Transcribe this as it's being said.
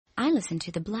I listen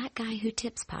to the Black Guy Who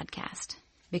Tips podcast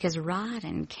because Rod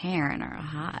and Karen are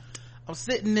hot. I'm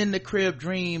sitting in the crib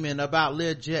dreaming about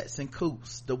Lil Jets and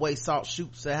Coops, the way Salt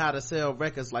shoots and how to sell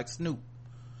records like Snoop.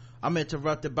 I'm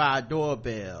interrupted by a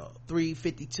doorbell.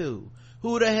 3:52.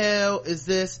 Who the hell is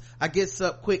this? I gets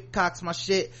up quick, cocks my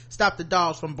shit, stop the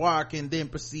dogs from barking, then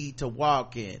proceed to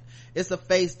walk in. It's a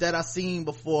face that I seen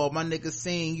before. My nigga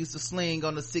sing used to sling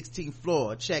on the 16th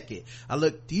floor. Check it. I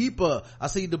look deeper. I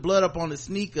see the blood up on his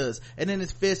sneakers, and then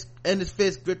his fist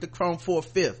grip the chrome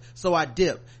 4/5. So I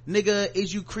dip. Nigga,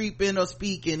 is you creeping or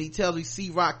speaking? He tells me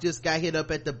C-Rock just got hit up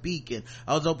at the Beacon.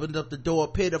 I was opened up the door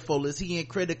pitiful. Is he in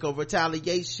critical?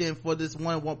 Retaliation for this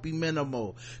one won't be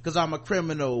minimal. Cause I'm a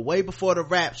criminal. Way before the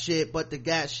rap shit, but the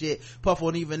gas shit. Puff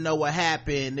won't even know what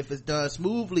happened if it's done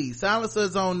smoothly.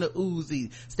 Silencers on the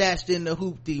Uzi. Stashed in the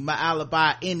hoopty. My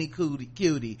alibi any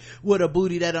cutie. With a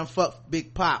booty that done fucked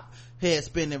Big Pop. Head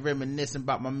spinning, reminiscing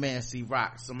about my man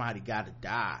C-Rock. Somebody gotta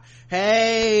die.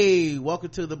 Hey, welcome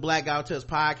to the Black Guy Who Tips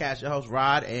podcast. Your host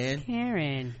Rod and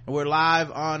Karen. And we're live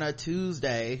on a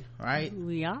Tuesday, right?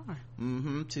 We are.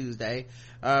 Tuesday.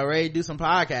 Ready to do some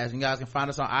podcasting. You guys can find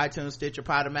us on iTunes, Stitcher,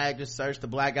 Podomatic. Just search the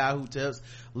Black Guy Who Tips.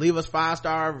 Leave us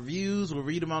 5-star reviews. We'll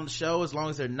read them on the show as long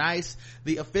as they're nice.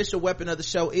 The official weapon of the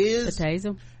show is a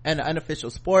taser, and the unofficial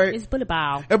sport is bullet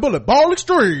ball. A bullet ball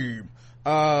extreme.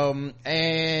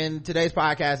 And today's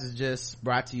podcast is just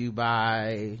brought to you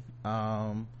by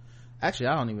actually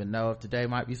I don't even know if today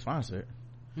might be sponsored.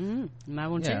 You might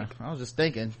want to check. I was just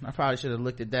thinking I probably should have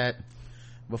looked at that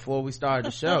before we started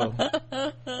the show.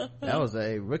 That was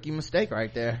a rookie mistake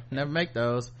right there. Never make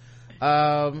those.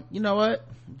 You know what,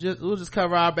 we'll just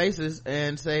cover our bases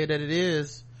and say that it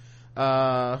is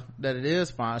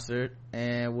sponsored,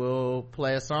 and we'll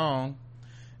play a song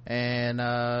and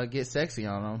get sexy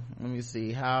on them. Let me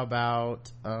see, how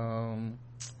about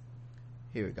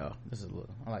here we go. This is a little,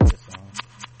 I like this song.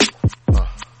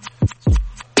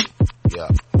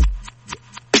 Yep.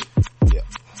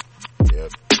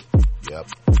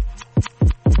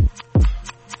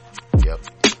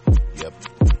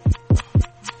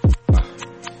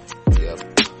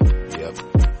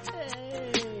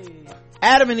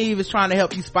 Adam and Eve is trying to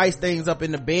help you spice things up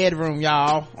in the bedroom,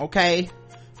 y'all. Okay,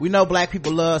 we know black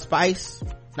people love spice,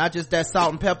 not just that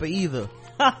salt and pepper either.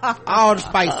 All the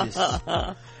spices.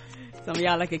 Some of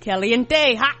y'all like a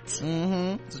caliente hot.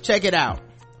 So check it out.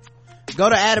 Go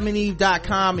to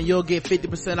adamandeve.com and you'll get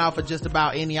 50% off of just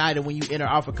about any item when you enter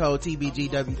offer code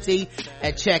TBGWT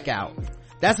at checkout.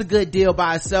 That's a good deal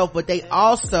by itself, but they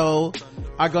also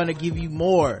are going to give you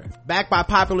more. Backed by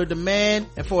popular demand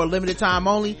and for a limited time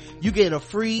only, you get a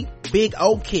free Big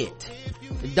O kit.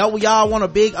 Don't y'all want a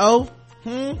Big O?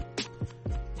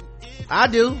 I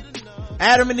do.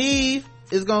 Adam and Eve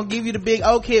is going to give you the Big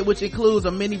O kit, which includes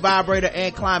a mini vibrator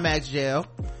and climax gel.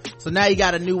 So now you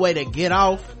got a new way to get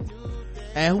off.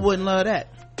 And who wouldn't love that?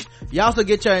 You also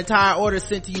get your entire order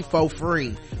sent to you for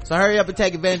free. So hurry up and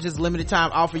take advantage of this limited time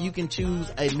offer. You can choose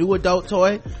a new adult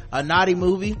toy, a naughty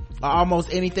movie, or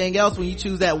almost anything else when you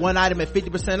choose that one item at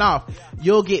 50% off.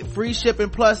 You'll get free shipping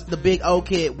plus the Big O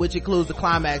kit, which includes the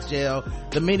climax gel,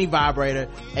 the mini vibrator,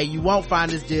 and you won't find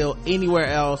this deal anywhere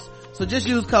else. So just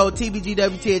use code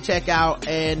TBGWT at checkout,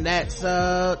 and that's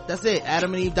it.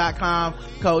 adamandeve.com,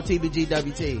 code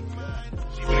TBGWT.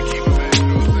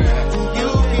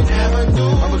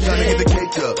 I'm trying to get the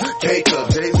cake up.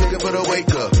 Jay's looking for the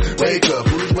wake up.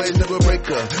 Foolish ways never break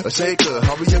up. A shaker,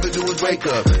 all we ever do is wake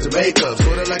up. To make up,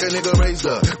 sorta like a nigga raised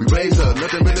up. We raised up,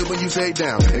 nothing really when you say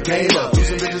down. And came up, threw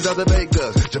some bitches out the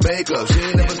Vegas. Jamaica, she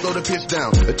ain't never slow the pitch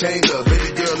down. A change up, baby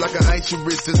girl, like an ice your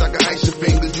wrists, I can ice your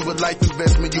fingers. You a life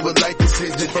investment, you a life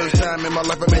decision. First time in my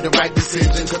life I made the right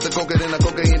decision. Cut the cocaine and the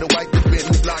cocaine to wipe the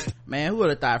business block. Man, who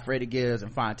would have thought Freddie Gibbs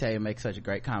and Fontaine make such a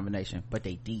great combination? But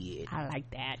they did. I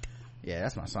like that. Yeah,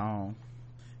 that's my song.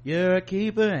 You're a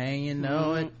keeper and you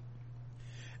know it.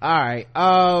 All right,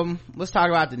 let's talk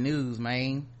about the news,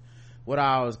 man. What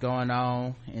all is going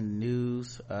on in the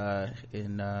news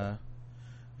in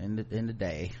the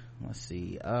day? Let's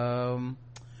see.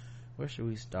 Where should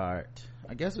we start?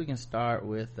 I guess we can start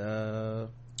with let's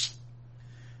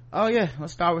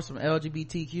start with some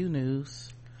LGBTQ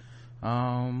news.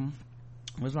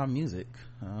 Where's my music?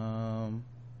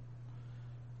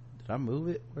 Did I move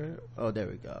it? Where? Oh, there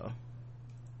we go.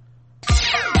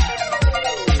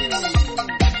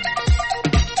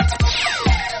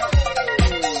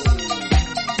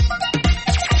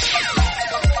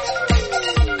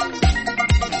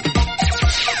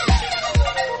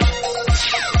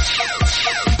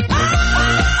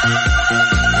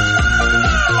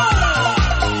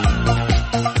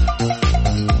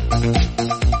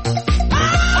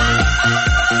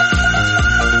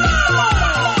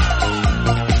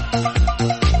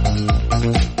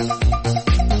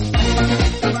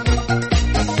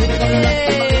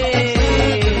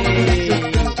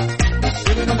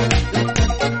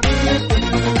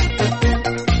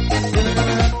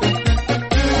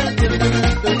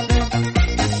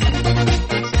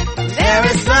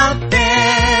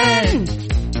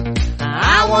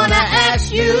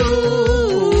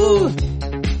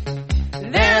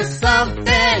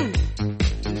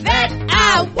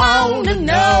 I wanna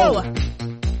know.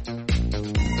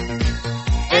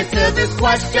 Answer this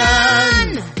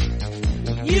question.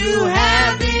 You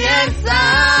have the answer.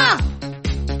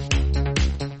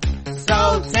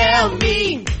 So tell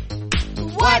me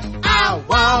what I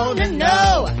wanna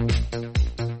know.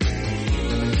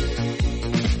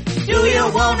 Do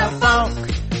you wanna funk?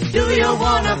 Do you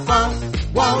wanna funk?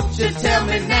 Won't you tell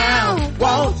me now?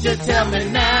 Won't you tell me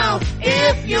now?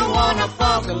 If you wanna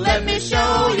funk, let me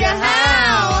show you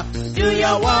how. Do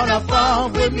you wanna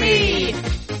funk with me?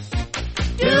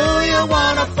 Do you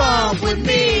wanna funk with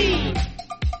me?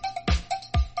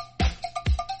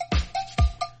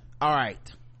 All right.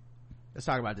 Let's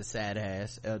talk about the sad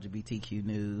ass LGBTQ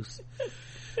news.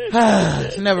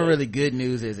 It's never really good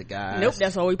news, is it, guys? Nope,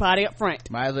 that's why we party up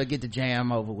front. Might as well get the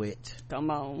jam over with. Come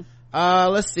on.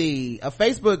 Let's see. A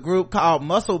Facebook group called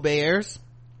Muscle Bears,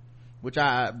 which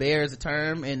bear is a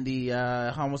term in the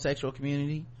homosexual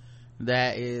community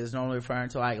that is normally referring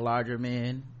to like larger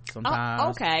men sometimes. Oh,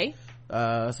 okay.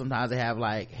 Sometimes they have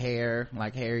like hair,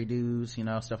 like hairy dudes,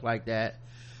 stuff like that.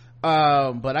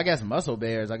 But I guess muscle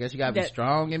bears, I guess you gotta be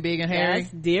strong and big and hairy.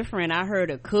 That's different. I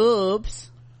heard of cubs.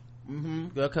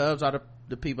 The cubs are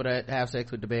the people that have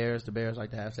sex with the bears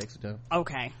like to have sex with them.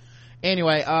 Okay.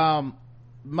 Anyway,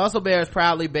 Muscle Bears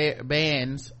proudly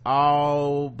bans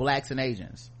all blacks and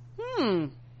Asians.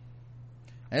 And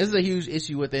this is a huge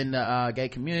issue within the gay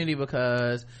community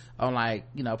because on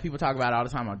people talk about it all the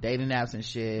time on dating apps and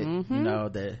shit.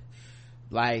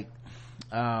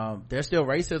 There's still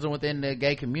racism within the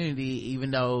gay community,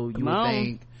 even though you would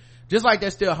think, just like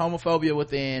there's still homophobia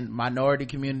within minority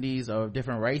communities of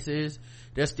different races,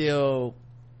 there's still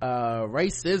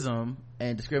racism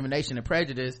and discrimination and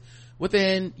prejudice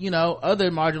within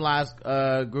other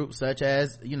marginalized groups such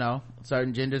as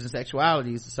certain genders and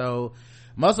sexualities. So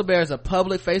Muscle Bear is a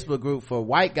public Facebook group for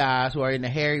white guys who are into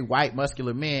hairy white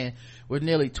muscular men with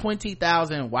nearly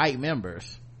 20,000 white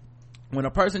members. When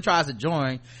a person tries to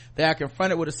join, they are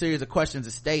confronted with a series of questions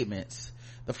and statements.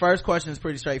 The first question is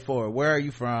pretty straightforward. Where are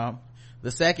you from?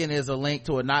 The second is a link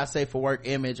to a not safe for work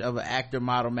image of an actor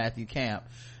model Matthew Camp.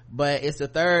 But it's the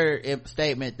third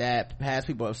statement that has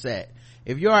people upset.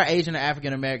 If you are Asian or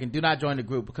African American, do not join the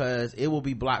group because it will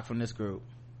be blocked from this group.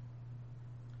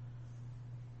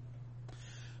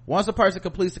 Once a person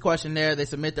completes the questionnaire, they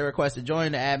submit their request to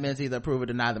join. The admins either approve or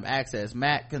deny them access.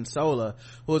 Matt Consola,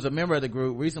 who is a member of the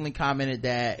group, recently commented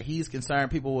that he's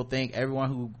concerned people will think everyone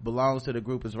who belongs to the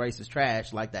group is racist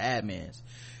trash, like the admins.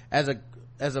 As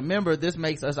a member, this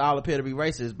makes us all appear to be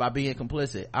racist by being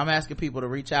complicit. I'm asking people to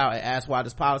reach out and ask why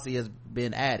this policy has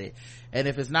been added. And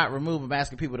if it's not removed, I'm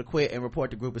asking people to quit and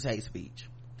report the group as hate speech.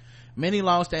 Many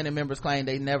long-standing members claim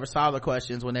they never saw the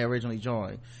questions when they originally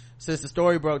joined. Since the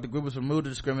story broke, the group has removed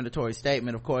the discriminatory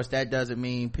statement. Of course, that doesn't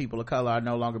mean people of color are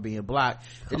no longer being blocked.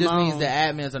 It just means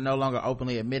that admins are no longer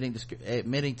openly admitting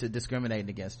to discriminating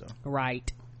against them.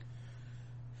 Right.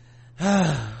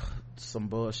 Some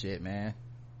bullshit, man.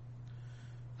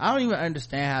 I don't even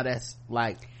understand how that's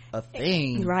like a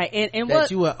thing, right? And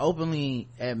that you would openly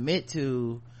admit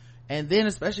to, and then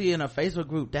especially in a Facebook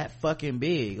group that fucking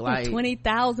big, like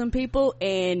 20,000 people,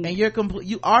 and you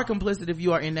are complicit if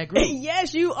you are in that group.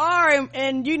 Yes, you are,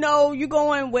 and you're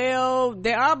going, well,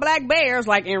 there are black bears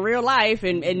like in real life,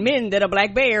 and men that are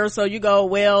black bears, so you go,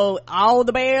 well, all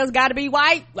the bears got to be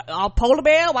white, all polar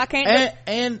bear, why can't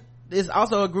and it's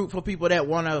also a group for people that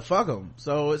want to fuck them,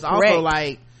 so it's also correct.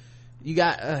 Like you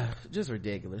got just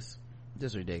ridiculous.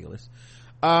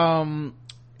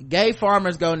 Gay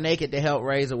farmers go naked to help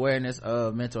raise awareness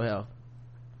of mental health.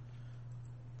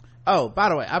 Oh, by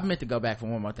the way, I meant to go back for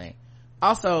one more thing.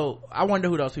 Also, I wonder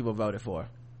who those people voted for.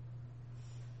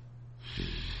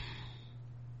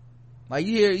 Like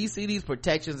you see these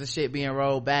protections and shit being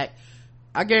rolled back.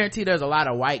 I guarantee there's a lot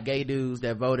of white gay dudes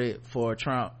that voted for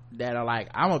Trump that are like,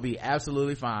 I'm gonna be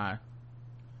absolutely fine.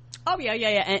 Oh yeah,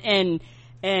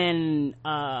 and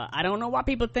I don't know why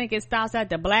people think it stops at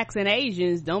the blacks and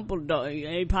Asians. Don't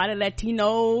probably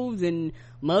Latinos and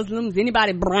Muslims,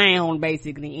 anybody brown,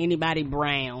 basically anybody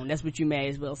brown. That's what you may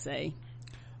as well say.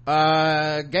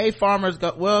 Gay farmers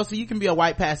go, well, so you can be a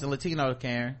white passing Latino,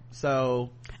 Karen. So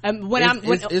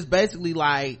it's basically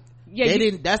like,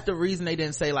 yeah, that's the reason they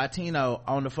didn't say Latino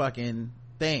on the fucking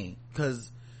thing,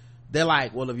 because they're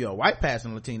like, well, if you're a white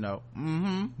passing Latino,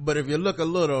 but if you look a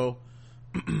little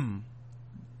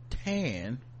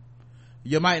tan,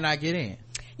 you might not get in.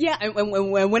 Yeah, and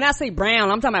when I say brown,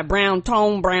 I'm talking about brown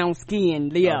tone, brown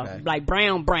skin. Yeah, okay. Like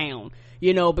brown,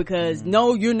 because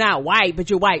no, you're not white, but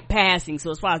you're white passing.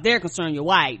 So as far as they're concerned, you're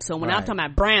white. So when I'm talking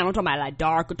about brown, I'm talking about like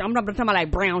dark. I'm talking about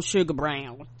like brown sugar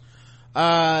brown.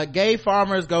 Gay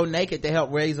farmers go naked to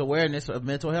help raise awareness of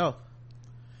mental health.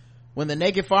 When the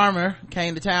naked farmer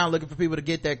came to town looking for people to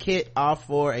get their kit off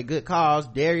for a good cause,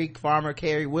 dairy farmer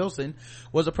Kerry Wilson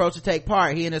was approached to take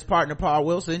part. He and his partner Paul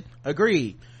Wilson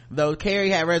agreed, though Kerry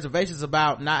had reservations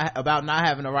about not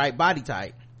having the right body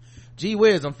type. Gee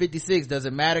whiz, I'm 56. Does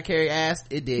it matter? Kerry asked.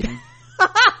 It didn't.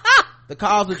 The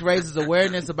cause, which raises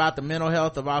awareness about the mental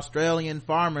health of Australian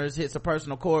farmers, hits a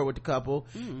personal chord with the couple.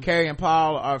 Kerry and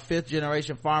Paul are fifth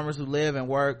generation farmers who live and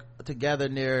work together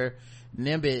near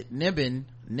Nimbin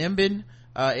in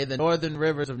the northern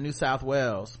rivers of New South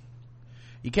Wales.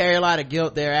 You carry a lot of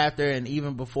guilt thereafter, and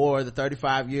even before the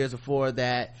 35 years before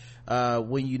that,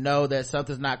 when you know that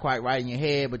something's not quite right in your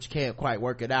head, but you can't quite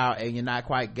work it out, and you're not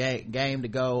quite game to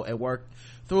go and work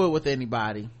through it with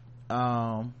anybody.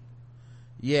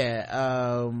 He said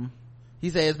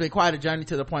it's been quite a journey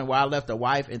to the point where I left a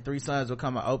wife and 3 sons to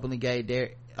become an openly gay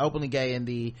in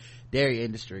the dairy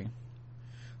industry.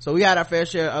 So we had our fair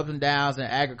share of ups and downs, and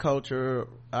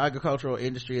agricultural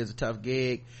industry is a tough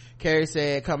gig. Kerry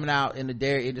said coming out in the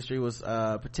dairy industry was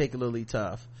particularly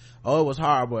tough. It was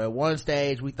horrible. At one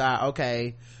stage we thought,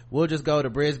 okay, we'll just go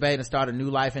to Brisbane and start a new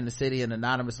life in the city, an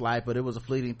anonymous life, but it was a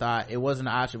fleeting thought. It wasn't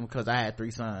an option because I had 3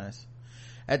 sons.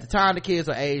 At the time, the kids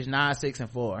were aged 9, 6,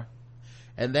 and 4.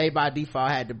 And they by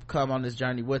default had to come on this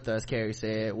journey with us, Kerry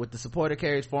said. With the support of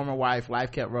Kerry's former wife,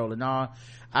 life kept rolling on.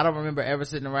 I don't remember ever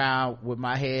sitting around with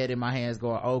my head in my hands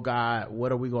going, oh God,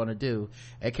 what are we going to do?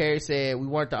 And Kerry said we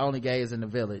weren't the only gays in the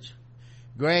village.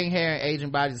 Graying hair and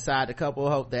aging bodies aside, the couple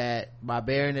hoped that by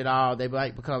bearing it all, they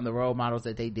might become the role models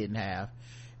that they didn't have.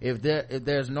 If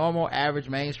there's normal, average,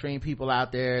 mainstream people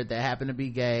out there that happen to be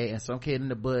gay, and some kid in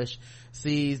the bush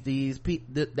sees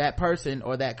that person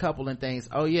or that couple and thinks,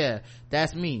 oh yeah,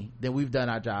 that's me, then we've done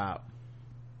our job.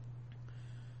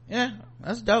 Yeah,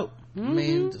 that's dope. I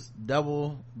mean, just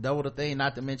double the thing.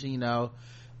 Not to mention,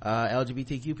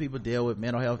 LGBTQ people deal with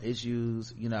mental health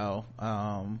issues,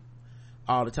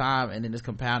 all the time, and then it's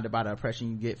compounded by the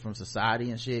oppression you get from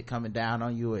society and shit coming down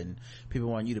on you, and people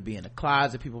want you to be in the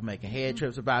closet, people making head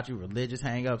trips about you, religious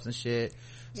hang-ups and shit.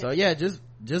 So yeah, just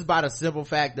by the simple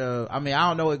fact of, I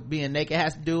don't know what being naked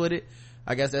has to do with it.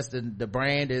 I guess that's the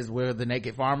brand is we're the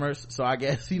naked farmers. So I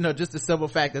guess, just the simple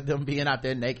fact of them being out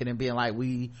there naked and being like,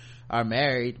 we are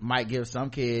married, might give some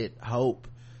kid hope,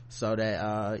 so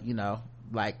that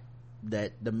like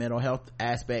that the mental health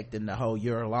aspect and the whole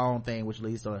you're alone thing, which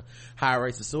leads to higher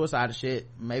rates of suicide and shit,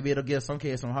 maybe it'll give some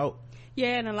kids some hope.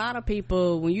 Yeah, and a lot of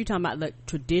people, when you talk about the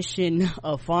tradition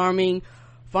of farming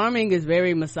is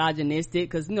very misogynistic,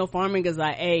 because farming is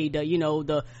like, hey,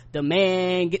 the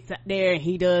man gets out there and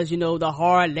he does the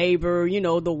hard labor,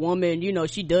 the woman,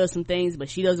 she does some things but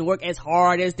she doesn't work as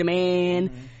hard as the man,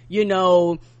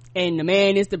 and the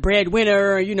man is the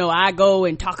breadwinner. I go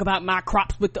and talk about my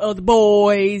crops with the other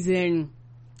boys, and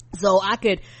so I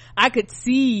could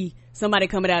see somebody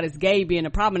coming out as gay being a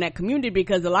problem in that community,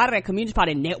 because a lot of that community is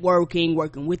probably networking,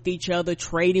 working with each other,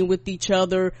 trading with each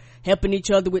other, helping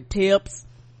each other with tips,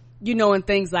 and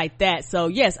things like that. So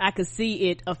yes, I could see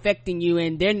it affecting you,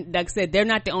 and then, like I said, they're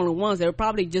not the only ones. They're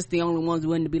probably just the only ones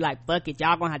willing to be like, fuck it,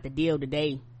 y'all gonna have to deal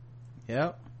today.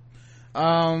 Yep.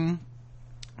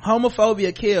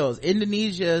 Homophobia kills.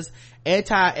 Indonesia's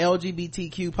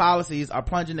anti-LGBTQ policies are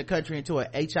plunging the country into an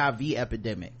HIV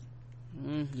epidemic.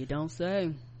 You don't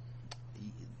say.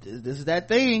 This is that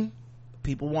thing.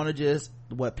 People want to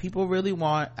what people really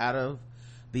want out of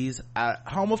these,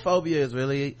 homophobia is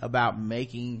really about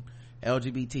making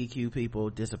LGBTQ people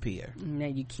disappear. No,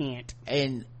 you can't.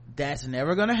 And that's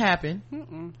never gonna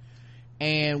happen.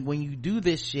 And when you do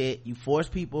this shit, you force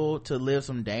people to live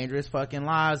some dangerous fucking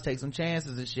lives, take some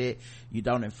chances and shit. You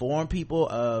don't inform people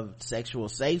of sexual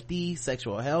safety,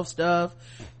 sexual health stuff,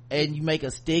 and you make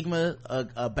a stigma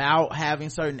about having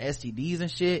certain STDs and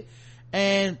shit,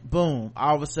 and boom,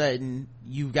 all of a sudden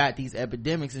you've got these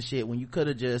epidemics and shit, when you could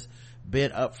have just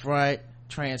been upfront,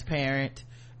 transparent,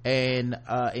 and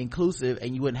inclusive,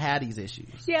 and you wouldn't have these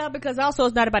issues. Yeah, because also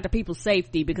it's not about the people's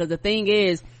safety, because the thing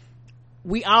is,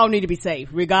 we all need to be safe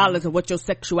regardless of what your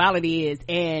sexuality is,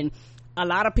 and a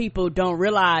lot of people don't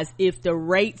realize if the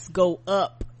rates go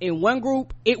up in one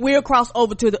group, it will cross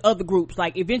over to the other groups.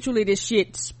 Like, eventually this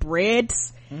shit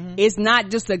spreads. It's not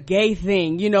just a gay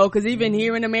thing, because even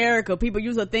here in America, people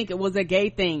used to think it was a gay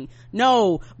thing.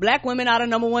 No, black women are the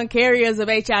number 1 carriers of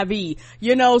HIV,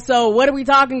 so what are we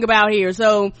talking about here?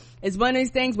 So it's one of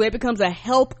these things where it becomes a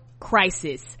health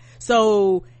crisis.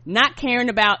 So not caring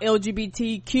about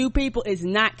LGBTQ people is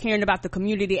not caring about the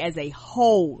community as a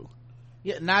whole.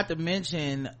 Yeah, not to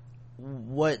mention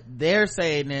what they're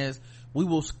saying is, we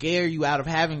will scare you out of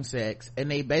having sex,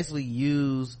 and they basically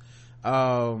use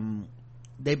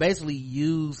they basically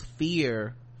use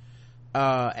fear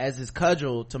as this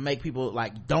cudgel to make people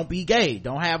like, don't be gay,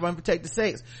 don't have unprotected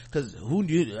sex, because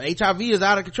HIV is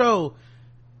out of control.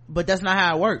 But that's not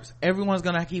how it works. Everyone's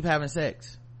gonna keep having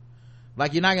sex.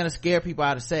 Like, you're not gonna scare people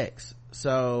out of sex.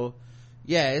 So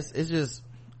yeah, it's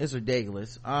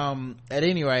ridiculous. At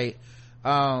any rate,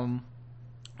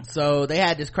 so they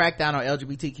had this crackdown on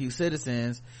LGBTQ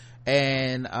citizens,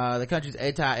 and the country's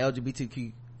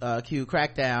anti-LGBTQ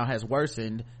crackdown has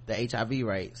worsened the HIV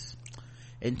rates.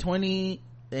 In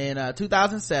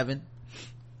 2007,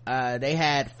 they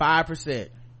had 5%.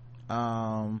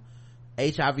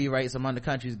 HIV rates among the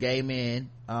country's gay men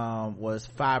was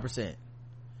 5%.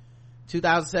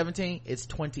 2017, it's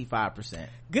 25%.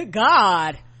 Good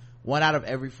God. 1 out of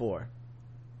every 4.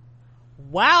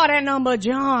 Wow, that number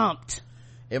jumped.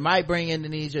 It might bring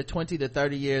Indonesia 20 to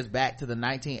 30 years back to the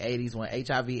 1980s when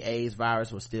HIV/AIDS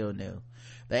virus was still new.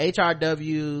 The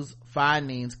HRW's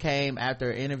findings came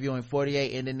after interviewing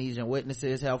 48 Indonesian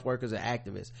witnesses, health workers, and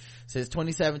activists. Since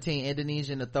 2017,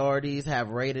 Indonesian authorities have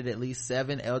raided at least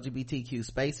 7 LGBTQ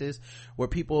spaces where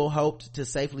people hoped to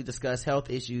safely discuss health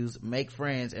issues, make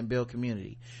friends, and build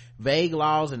community. Vague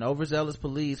laws and overzealous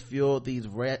police fueled these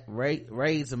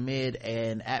raids amid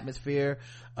an atmosphere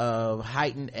of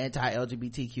heightened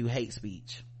anti-LGBTQ hate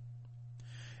speech.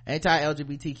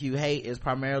 Anti-LGBTQ hate is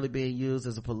primarily being used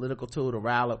as a political tool to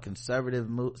rile up conservative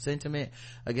sentiment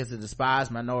against the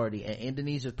despised minority, and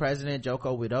Indonesia's president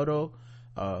Joko Widodo,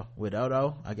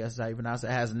 I guess is how you pronounce it,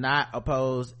 has not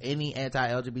opposed any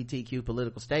anti-LGBTQ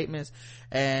political statements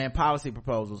and policy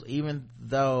proposals, even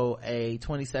though a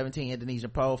 2017 Indonesian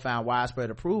poll found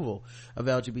widespread approval of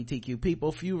LGBTQ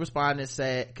people. Few respondents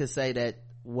could say that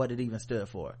what it even stood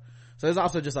for. So there's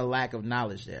also just a lack of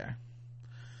knowledge there.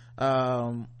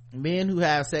 Men who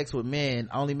have sex with men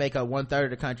only make up 1/3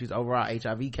 of the country's overall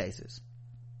HIV cases.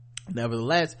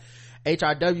 Nevertheless,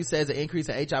 HRW says the increase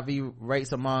in HIV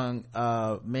rates among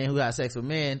men who have sex with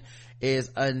men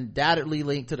is undoubtedly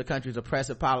linked to the country's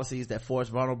oppressive policies that force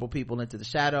vulnerable people into the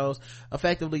shadows,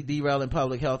 effectively derailing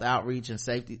public health outreach and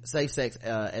safe sex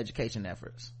education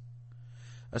efforts.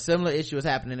 A similar issue is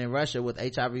happening in Russia, with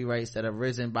HIV rates that have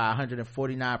risen by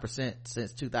 149%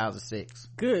 since 2006.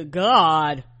 Good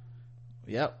God.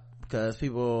 Yep, because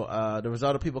people, the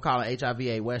result of people calling HIV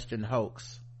a Western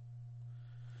hoax.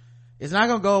 It's not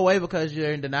gonna go away because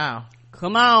you're in denial.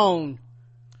 Come on.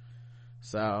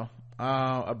 So,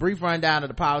 a brief rundown of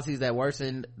the policies that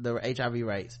worsened the HIV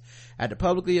rates. After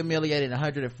publicly humiliating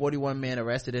 141 men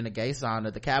arrested in a gay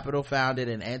sauna, the capital founded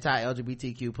an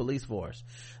anti-LGBTQ police force.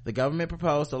 The government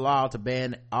proposed a law to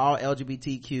ban all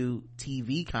LGBTQ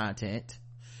TV content.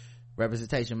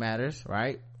 Representation matters,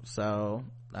 right? So,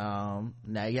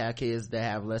 now you have kids that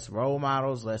have less role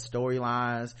models, less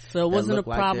storylines. So it wasn't a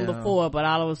problem before, but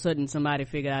all of a sudden somebody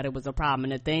figured out it was a problem.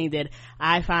 And the thing that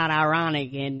I find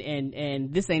ironic,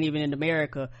 and this ain't even in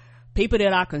America, people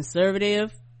that are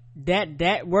conservative,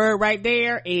 that word right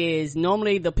there is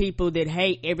normally the people that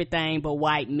hate everything but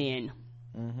white men.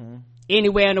 Mm-hmm.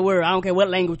 Anywhere in the world, I don't care what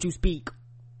language you speak.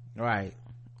 Right.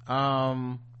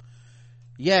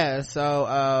 Yeah,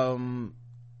 so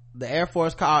the Air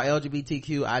Force called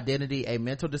LGBTQ identity a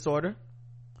mental disorder.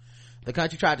 The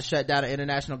country tried to shut down an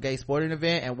international gay sporting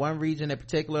event, and one region in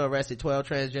particular arrested 12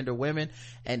 transgender women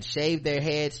and shaved their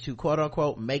heads to quote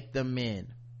unquote make them men.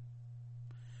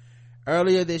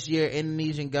 Earlier this year,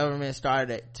 Indonesian government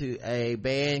started to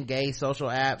ban gay social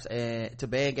apps and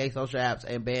ban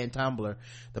Tumblr,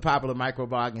 the popular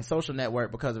microblogging social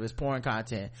network, because of its porn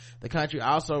content. The country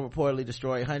also reportedly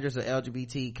destroyed hundreds of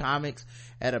LGBT comics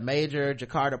at a major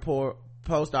Jakarta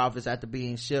post office after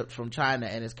being shipped from China,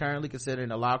 and is currently considering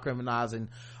a law criminalizing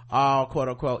all quote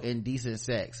unquote indecent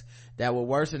sex that will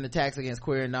worsen attacks against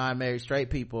queer and non-married straight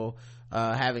people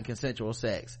having consensual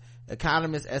sex.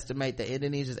 Economists estimate that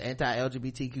Indonesia's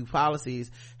anti-LGBTQ policies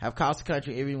have cost the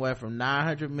country anywhere from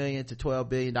 $900 million to $12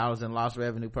 billion in lost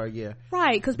revenue per year.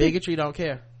 Right, because bigotry don't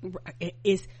care.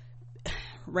 It's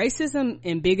racism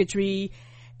and bigotry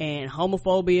and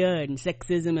homophobia and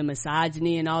sexism and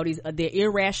misogyny and all these, they're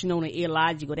irrational and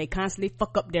illogical. They constantly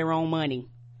fuck up their own money.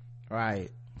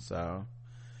 Right. So,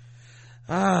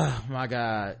 my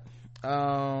God.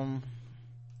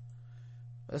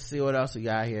 Let's see what else we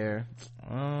got here.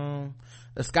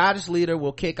 The Scottish leader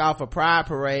will kick off a pride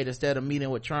parade instead of meeting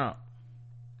with Trump.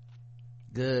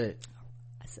 Good.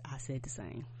 I said the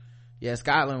same. Yeah,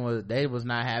 Scotland was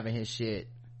not having his shit.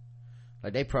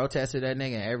 Like, they protested that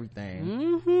nigga and everything.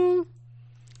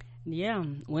 Mm-hmm. Yeah,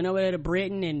 went over there to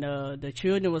Britain, and the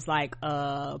children was like,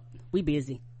 we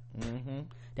busy. Mm-hmm.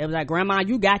 They was like, Grandma,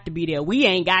 you got to be there. We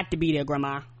ain't got to be there,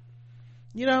 Grandma.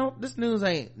 this news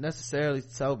ain't necessarily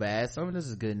so bad. Some of this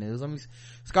is good news.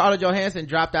 Scarlett Johansson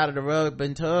dropped out of the Rug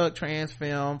and Tug trans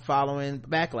film following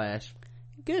backlash.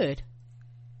 Good.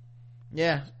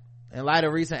 Yeah. In light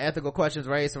of recent ethical questions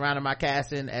raised surrounding my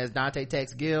casting as Dante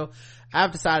texts Gil,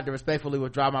 I've decided to respectfully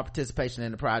withdraw my participation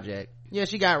in the project. Yeah,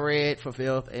 she got read for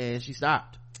filth and she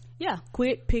stopped. Yeah,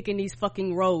 quit picking these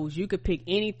fucking roles. You could pick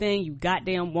anything you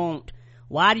goddamn want.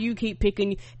 Why do you keep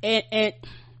picking? And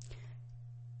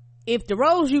if the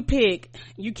roles you pick,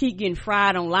 you keep getting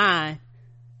fried online,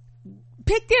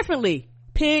 pick differently.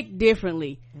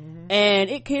 Mm-hmm. And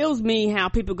it kills me how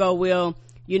people go, well,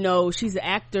 she's an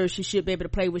actor, she should be able to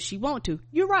play what she want to.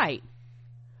 You're right.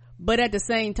 But at the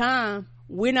same time,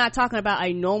 we're not talking about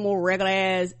a normal regular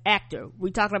ass actor.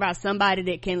 We're talking about somebody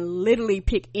that can literally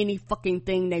pick any fucking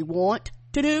thing they want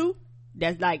to do.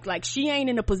 That's like she ain't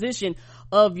in a position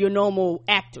of your normal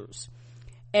actors.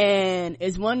 And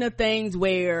it's one of the things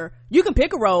where you can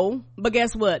pick a role, but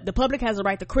guess what? The public has a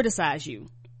right to criticize you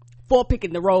for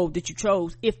picking the role that you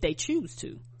chose if they choose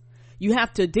to. You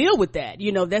have to deal with that.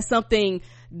 That's something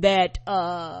that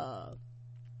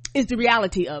is the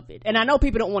reality of it. And I know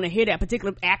people don't want to hear that,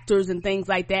 particular actors and things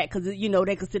like that, because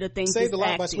they consider things saved a lot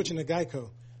acting. by switching to Geico.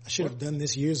 I should have done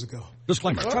this years ago.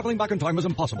 Disclaimer. Traveling back in time is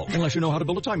impossible unless you know how to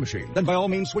build a time machine. Then by all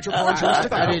means switch your car insurance to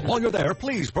Geico. While you're there,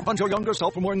 please prevent your younger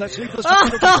self from wearing that sleeveless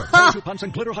t-shirt, pants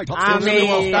and glitter high tops. I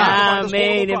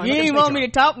mean, if you didn't want me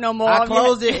to talk no more. I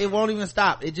closed it. It won't even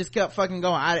stop. It just kept fucking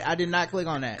going. I did not click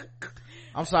on that.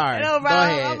 I'm sorry. No, Go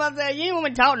ahead. I'm about to say, you didn't want me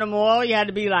to talk no more. You had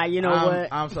to be like, what?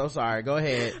 I'm so sorry. Go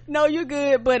ahead. No, you're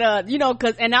good. But,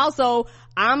 and also,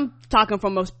 I'm talking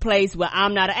from a place where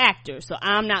I'm not an actor. So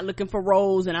I'm not looking for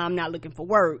roles and I'm not looking for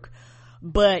work.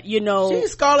 But,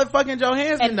 She's Scarlett fucking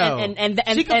Johansson, though. And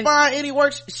she can find any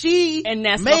work. She and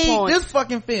that's made this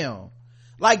fucking film.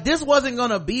 Like, this wasn't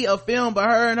gonna be a film, but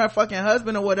her and her fucking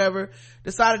husband or whatever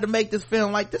decided to make this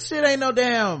film. Like, this shit ain't no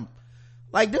damn...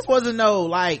 Like, this wasn't no,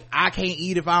 like, I can't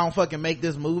eat if I don't fucking make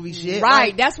this movie shit. Right.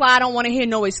 Like, that's why I don't want to hear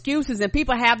no excuses. And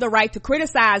people have the right to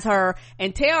criticize her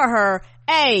and tell her,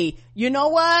 hey, you know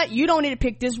what? You don't need to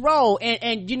pick this role.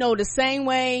 And the same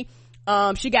way,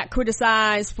 she got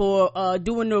criticized for,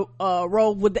 doing the,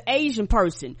 role with the Asian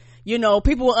person.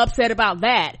 People were upset about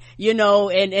that,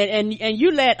 and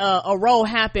you let a role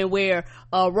happen where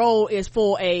a role is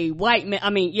for a white man,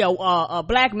 a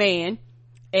black man,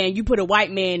 and you put a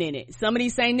white man in it. Some of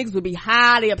these same niggas would be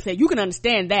highly upset. You can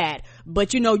understand that,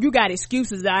 but you got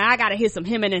excuses that I gotta hear some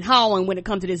hemming and hawing when it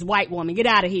comes to this white woman. Get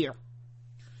out of here.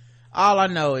 All I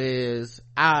know is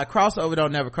crossover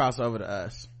don't never cross over to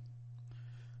us.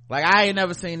 Like, I ain't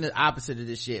never seen the opposite of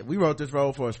this shit. We wrote this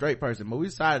role for a straight person, but we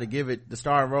decided to give it the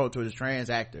starring role to a trans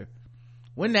actor.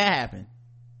 When that happened?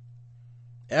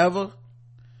 Ever?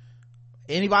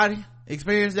 Anybody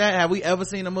experienced that? Have we ever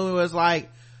seen a movie where it's like,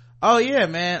 oh yeah,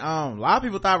 man, a lot of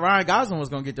people thought Ryan Gosling was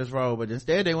gonna get this role, but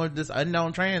instead they wanted this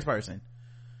unknown trans person.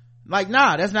 Like,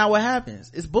 nah, that's not what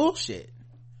happens. It's bullshit.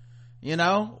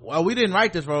 Well, we didn't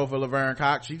write this role for Laverne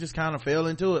Cox. She just kind of fell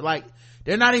into it. Like,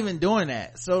 they're not even doing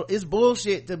that. So it's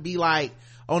bullshit to be like,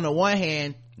 on the one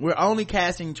hand, we're only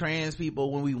casting trans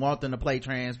people when we want them to play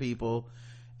trans people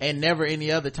and never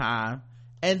any other time.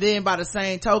 And then by the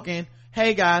same token,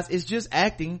 hey guys, it's just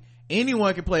acting.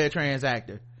 Anyone can play a trans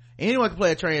actor. Anyone can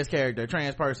play a trans character, a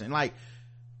trans person. Like,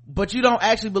 but you don't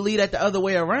actually believe that the other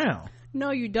way around.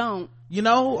 No, you don't.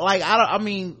 Like,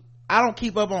 I don't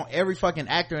keep up on every fucking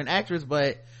actor and actress,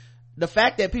 but the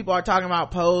fact that people are talking about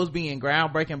Pose being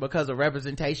groundbreaking because of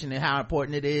representation and how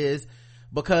important it is,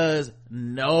 because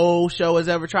no show has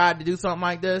ever tried to do something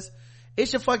like this, it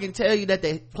should fucking tell you that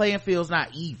the playing field's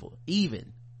not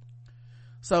even.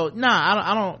 So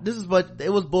I don't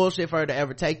it was bullshit for her to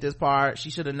ever take this part. She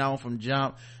should have known from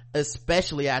jump,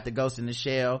 especially after Ghost in the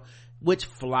Shell, which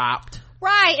flopped.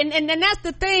 Right, and that's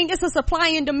the thing. It's a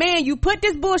supply and demand. You put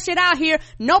this bullshit out here,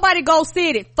 nobody goes see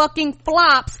it. It fucking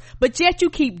flops, but yet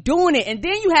you keep doing it. And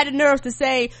then you had the nerves to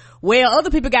say, well, other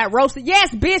people got roasted.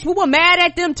 Yes, bitch, we were mad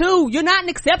at them too. You're not an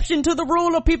exception to the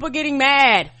rule of people getting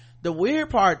mad. The weird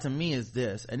part to me is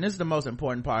this, and this is the most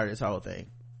important part of this whole thing.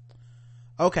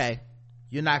 Okay,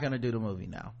 you're not gonna do the movie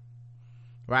now.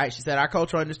 Right? She said, our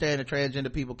cultural understanding of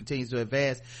transgender people continues to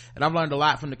advance, and I've learned a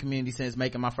lot from the community since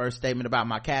making my first statement about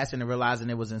my casting and realizing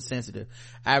it was insensitive.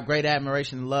 I have great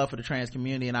admiration and love for the trans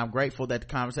community, and I'm grateful that the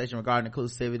conversation regarding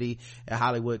inclusivity in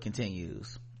Hollywood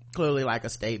continues. Clearly like a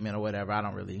statement or whatever. I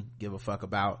don't really give a fuck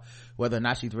about whether or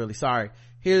not she's really sorry.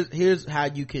 Here's how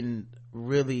you can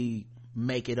really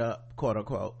make it up, quote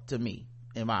unquote, to me,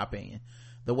 in my opinion.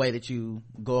 The way that you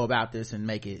go about this and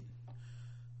make it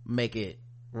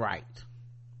right.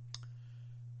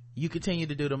 you continue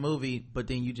to do the movie, but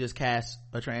then you just cast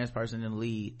a trans person in the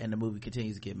lead and the movie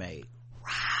continues to get made.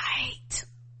 Right.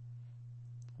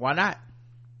 Why not?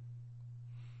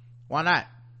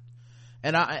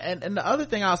 And the other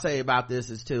thing I'll say about this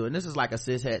is too, and this is like a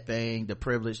cishet thing, the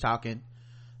privilege talking.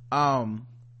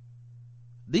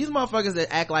 These motherfuckers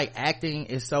that act like acting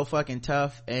is so fucking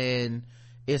tough and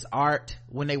it's art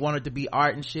when they want it to be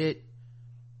art and shit.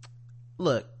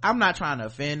 Look, I'm not trying to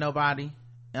offend nobody,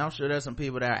 and I'm sure there's some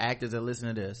people that are actors that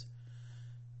listen to this.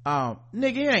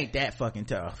 Nigga, it ain't that fucking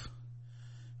tough.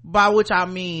 By which I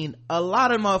mean, a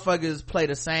lot of motherfuckers play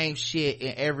the same shit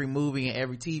in every movie and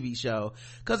every TV show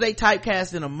because they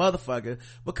typecasting a motherfucker,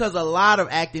 because a lot of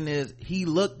acting is he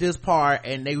looked this part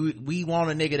and we want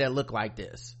a nigga that look like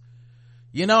this.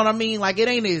 You know what I mean? Like, it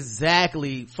ain't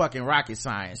exactly fucking rocket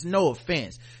science. No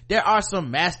offense. There are some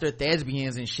master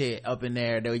thespians and shit up in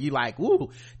there that you like, woo,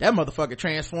 that motherfucker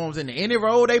transforms into any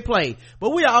role they play.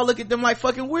 But we all look at them like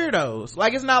fucking weirdos.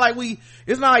 Like, it's not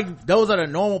like those are the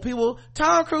normal people.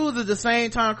 Tom Cruise is the same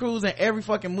Tom Cruise in every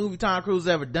fucking movie Tom Cruise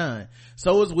ever done.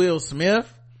 So is Will Smith.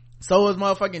 So is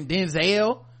motherfucking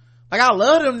Denzel. Like, I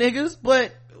love them niggas,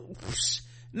 but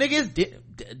niggas,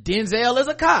 Denzel is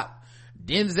a cop.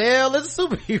 Denzel is a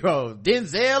superhero.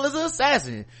 Denzel is an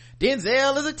assassin.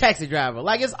 Denzel is a taxi driver.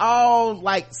 Like, it's all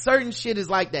like certain shit is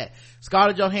like that.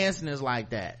 Scarlett Johansson is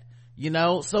like that, you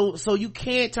know? So you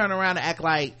can't turn around and act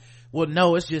like, well,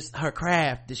 no, it's just her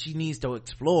craft that she needs to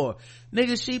explore.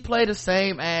 Nigga, she played the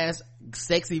same ass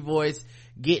sexy voice,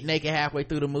 get naked halfway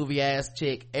through the movie ass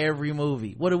chick every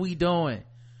movie. What are we doing?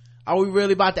 Are we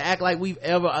really about to act like we've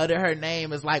ever uttered her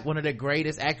name as like one of the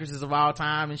greatest actresses of all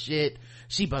time and shit?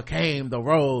 She became the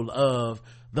role of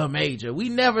the Major. We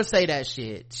never say that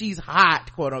shit. She's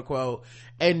hot, quote unquote,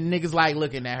 and niggas like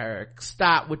looking at her.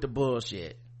 Stop with the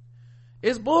bullshit.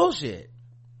 It's bullshit.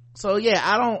 So yeah,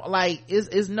 I don't like,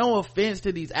 it's no offense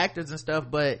to these actors and stuff,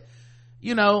 but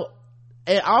you know,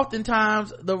 and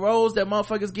oftentimes the roles that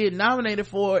motherfuckers get nominated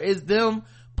for is them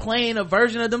playing a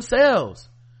version of themselves.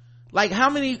 Like, how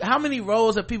many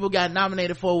roles have people got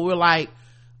nominated for? We're like,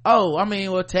 oh, I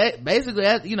mean, well, basically,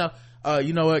 you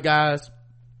know what, guys?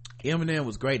 Eminem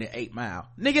was great in 8 Mile.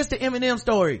 Nigga, it's the Eminem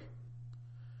story.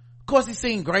 Of course, he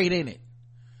seemed great in it.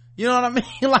 You know what I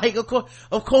mean? Like,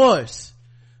 of course.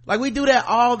 Like, we do that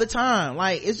all the time.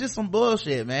 Like, it's just some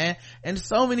bullshit, man. And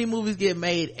so many movies get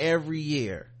made every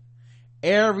year.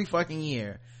 Every fucking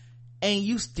year. And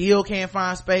you still can't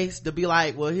find space to be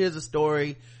like, well, here's a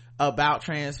story about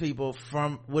trans people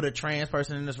with a trans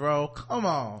person in this role. Come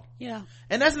on. Yeah.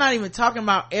 And that's not even talking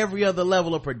about every other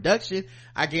level of production.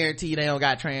 I guarantee you they don't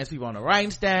got trans people on the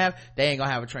writing staff. They ain't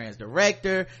gonna have a trans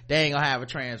director. They ain't gonna have a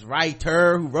trans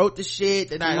writer who wrote the shit.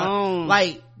 They're not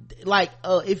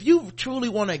gonna, if you truly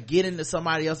want to get into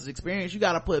somebody else's experience, you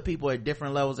got to put people at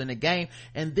different levels in the game,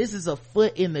 and this is a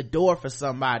foot in the door for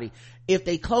somebody. If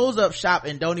they close up shop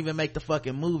and don't even make the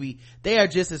fucking movie, they are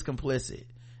just as complicit.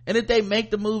 And if they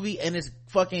make the movie and it's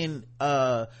fucking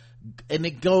and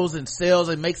it goes and sells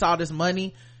and makes all this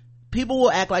money, people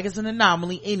will act like it's an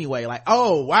anomaly anyway. Like,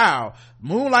 oh wow,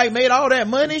 Moonlight made all that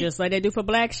money, just like they do for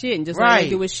black shit, and just like they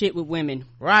do with shit with women,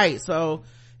 right? So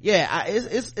yeah,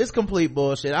 it's complete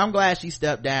bullshit. I'm glad she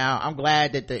stepped down. I'm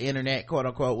glad that the internet, quote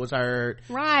unquote, was heard,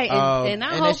 right? And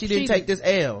I hope that she didn't take this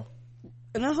L.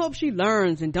 And I hope she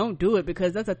learns and don't do it,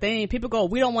 because that's a thing. People go,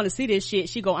 we don't want to see this shit.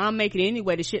 She go, I'm making it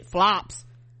anyway. The shit flops.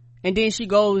 And then she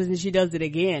goes and she does it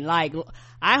again. Like,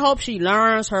 I hope she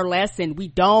learns her lesson. We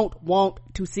don't want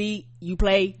to see you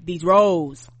play these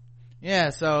roles. Yeah,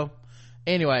 so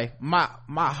anyway, my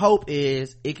hope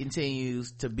is it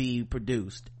continues to be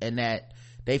produced and that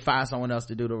they find someone else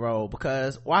to do the role,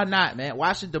 because why not, man?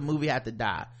 Why should the movie have to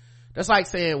die? That's like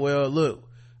saying, well, look,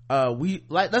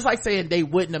 that's like saying they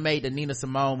wouldn't have made the Nina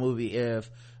Simone movie if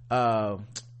Zoe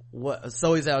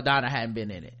Saldana hadn't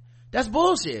been in it. That's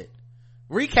bullshit.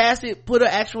 Recast it, put an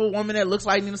actual woman that looks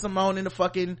like Nina Simone in the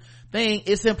fucking thing.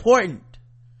 It's important.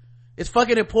 It's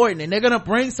fucking important. And they're gonna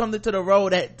bring something to the role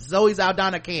that Zoe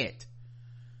Saldana can't,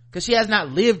 because she has not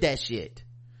lived that shit.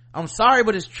 I'm sorry,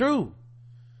 but it's true.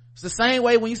 It's the same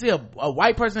way when you see a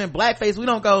white person in blackface, we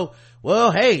don't go,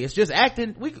 well, hey, it's just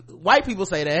acting. White people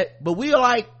say that, but we are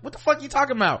like, what the fuck are you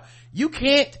talking about? You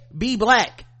can't be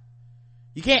black.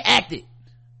 You can't act it.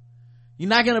 You're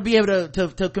not gonna be able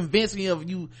to convince me of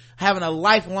you having a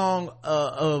lifelong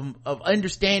of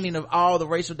understanding of all the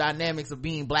racial dynamics of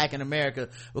being black in America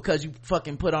because you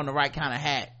fucking put on the right kind of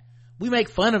hat. We make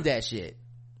fun of that shit.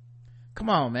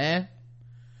 Come on, man.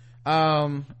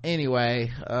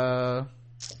 Anyway, I'll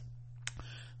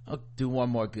do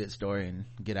one more good story and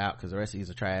get out because the rest of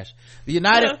these are trash. The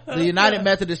United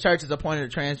Methodist Church has appointed a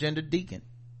transgender deacon.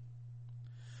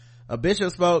 A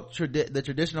bishop spoke the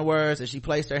traditional words as she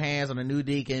placed her hands on a new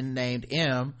deacon named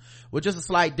M, which is a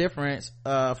slight difference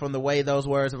from the way those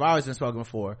words have always been spoken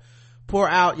before. Pour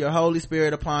out your Holy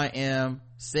Spirit upon M.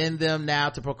 Send them now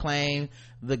to proclaim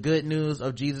the good news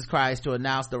of Jesus Christ, to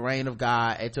announce the reign of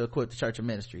God, and to equip the church of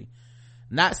ministry.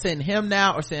 Not send him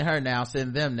now or send her now,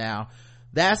 send them now.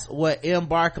 That's what M.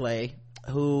 Barclay,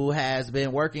 who has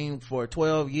been working for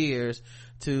 12 years,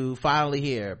 to finally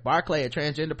hear. Barclay, a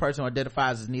transgender person who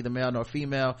identifies as neither male nor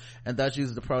female and thus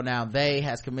uses the pronoun they,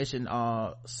 has commissioned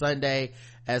on Sunday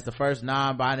as the first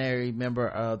non-binary member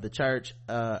of the church,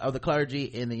 of the clergy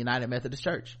in the United Methodist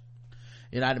Church.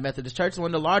 United Methodist Church is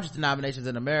one of the largest denominations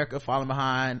in America, falling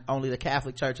behind only the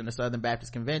Catholic Church and the Southern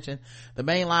Baptist Convention. The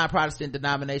mainline Protestant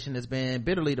denomination has been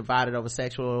bitterly divided over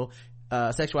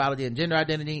sexuality and gender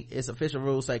identity. Its official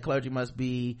rules say clergy must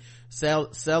be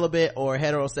celibate or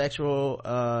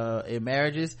heterosexual in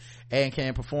marriages and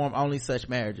can perform only such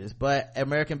marriages. But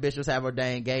American bishops have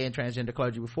ordained gay and transgender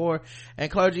clergy before, and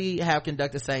clergy have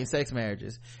conducted same-sex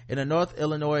marriages. In a North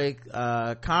Illinois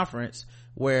conference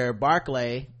where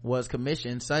Barclay was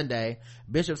commissioned Sunday,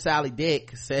 Bishop Sally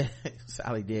Dick said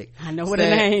I know what her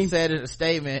name said in a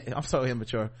statement. I'm so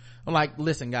immature. I'm like,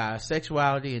 listen guys,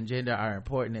 sexuality and gender are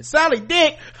important. And Sally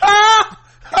Dick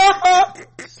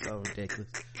so ridiculous.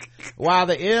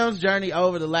 While M's journey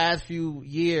over the last few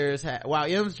years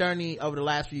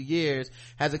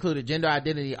has included gender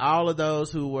identity, all of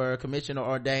those who were commissioned or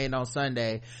ordained on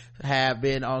Sunday have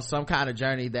been on some kind of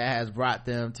journey that has brought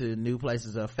them to new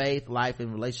places of faith, life,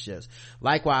 and relationships.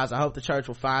 Likewise, I hope the church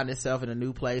will find itself in a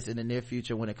new place in the near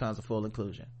future when it comes to full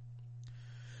inclusion.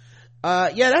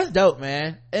 Yeah, that's dope,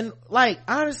 man. And like,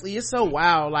 honestly, it's so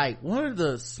wild. Like, one of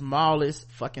the smallest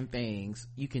fucking things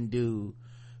you can do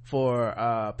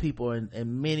for people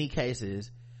in many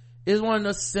cases is one of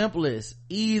the simplest,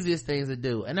 easiest things to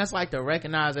do, and that's like to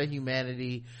recognize their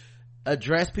humanity,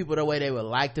 address people the way they would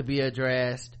like to be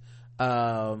addressed,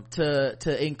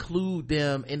 to include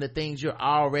them in the things you're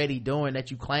already doing that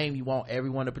you claim you want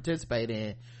everyone to participate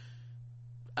in.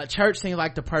 A church seems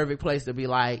like the perfect place to be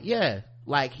like, yeah,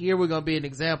 like, here we're gonna be an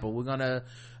example. We're gonna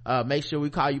make sure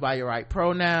we call you by your right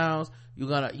pronouns.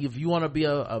 If you want to be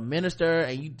a minister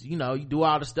and you do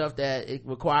all the stuff that it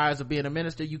requires of being a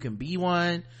minister, you can be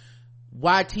one.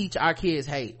 Why teach our kids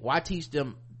hate? Why teach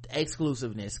them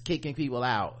exclusiveness, kicking people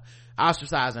out,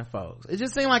 ostracizing folks? It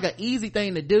just seemed like an easy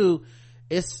thing to do.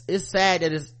 It's sad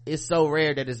that it's so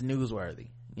rare that it's newsworthy,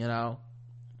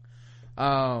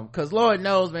 cause Lord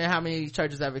knows, man, how many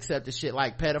churches have accepted shit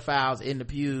like pedophiles in the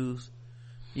pews,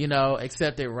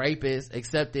 accepted rapists,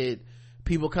 accepted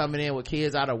people coming in with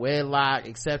kids out of wedlock,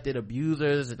 accepted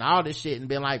abusers and all this shit, and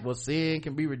been like, well, sin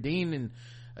can be redeemed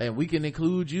and we can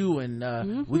include you,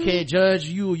 and we can't judge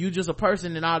you just a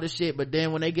person and all this shit. But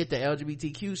then when they get the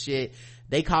LGBTQ shit,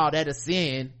 they call that a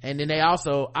sin, and then they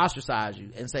also ostracize you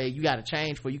and say you got to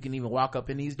change before you can even walk up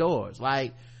in these doors.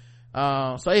 Like,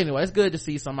 so anyway, it's good to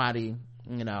see somebody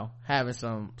having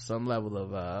some level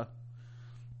of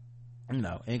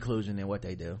inclusion in what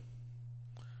they do.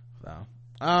 So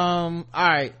all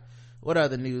right, what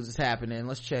other news is happening?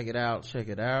 Let's check it out.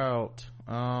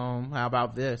 How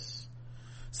about this?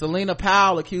 Selena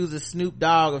Powell accuses Snoop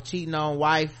Dogg of cheating on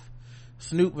wife.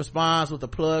 Snoop responds with a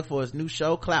plug for his new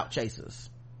show, Clout Chasers.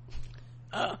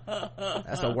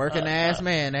 That's a working ass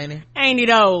man, ain't he? Ain't he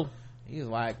though? He's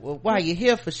like, well, why you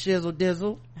here for shizzle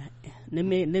dizzle? Let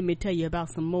me tell you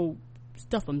about some more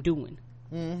stuff I'm doing.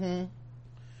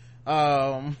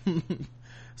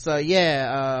 So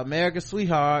yeah, America's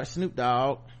sweetheart, Snoop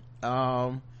Dogg.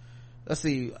 Let's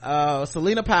see,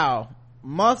 Selena Powell,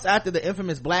 months after the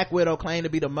infamous Black Widow claimed to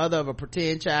be the mother of a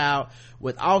pretend child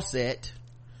with Offset.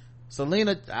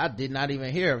 Selena, I did not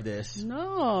even hear of this.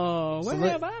 No, where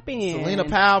have I been? Selena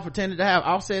Powell pretended to have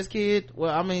Offset's kid.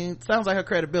 Well, I mean, sounds like her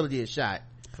credibility is shot.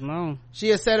 Come on. She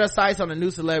has set her sights on the new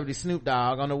celebrity Snoop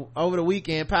Dogg. Over the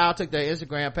weekend, Powell took their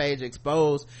Instagram page to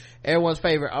expose everyone's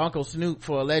favorite Uncle Snoop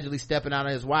for allegedly stepping out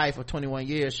on his wife of 21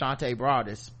 years, Shantae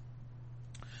Broadus.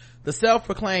 The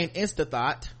self-proclaimed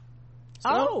Instathought,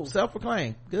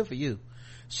 self-proclaimed, good for you,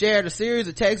 shared a series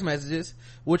of text messages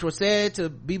which were said to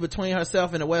be between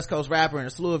herself and the West Coast rapper, and a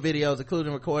slew of videos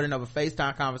including recording of a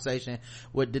FaceTime conversation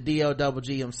with the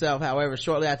D.O.G. himself. However,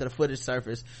 shortly after the footage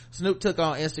surfaced, Snoop took to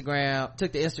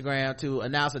Instagram to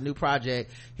announce a new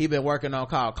project he'd been working on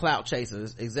called Clout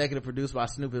Chasers, executive produced by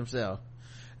Snoop himself.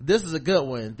 This is a good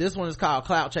one. This one is called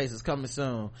Clout Chasers, coming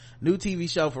soon. New TV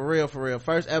show for real.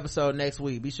 First episode next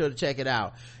week. Be sure to check it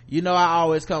out. I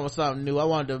always come with something new. I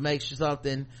wanted to make sure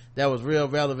something that was real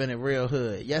relevant and real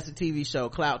hood. Yes, the TV show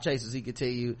Clout Chasers, he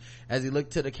continued as he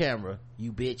looked to the camera.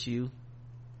 You bitch, you.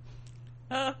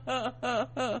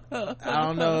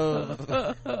 don't know.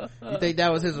 You think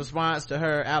that was his response to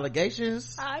her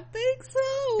allegations? I think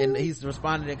so. And he's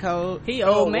responding in code? He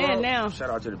old man now. Shout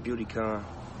out to the Beauty Con.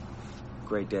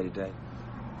 Great Daddy Day.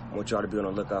 I want y'all to be on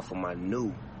the lookout for my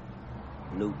new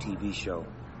TV show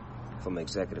from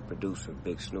executive producer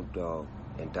Big Snoop Dogg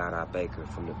and Dada Baker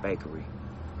from The Bakery.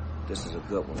 This is a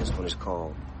good one. This one is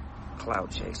called Cloud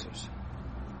Chasers.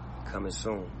 Coming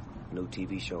soon. New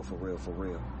TV show for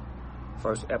real.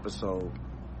 First episode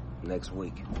next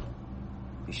week.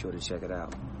 Be sure to check it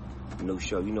out. New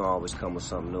show, you know I always come with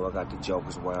something new. I got the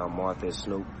Jokers around, Martha and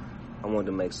Snoop. I wanted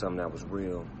to make something that was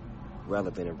real,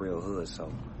 relevant and real hood,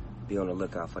 so be on the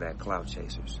lookout for that Cloud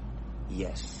Chasers.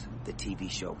 Yes, the TV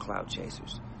show Cloud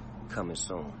Chasers. Coming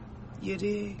soon. You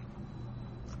dig?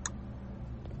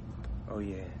 Oh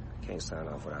yeah, can't sign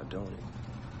off without doing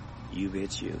it. You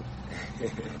bitch you.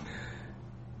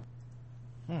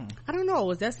 I don't know.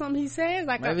 Was that something he says?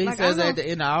 Maybe he says that at the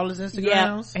end of all his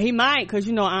Instagrams. Yeah, he might, because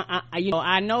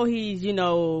I know he's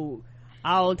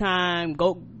all the time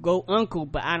go uncle,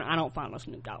 but I don't follow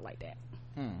Snoop Dogg like that.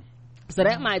 So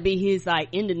that might be his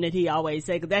ending that he always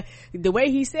say, because the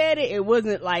way he said it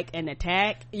wasn't like an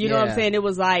attack. You know what I'm saying? It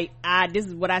was like, this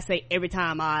is what I say every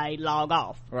time I log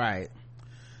off. Right.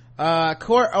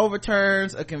 Court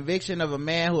overturns a conviction of a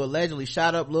man who allegedly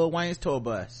shot up Lil Wayne's tour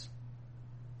bus.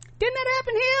 Didn't that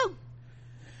happen here?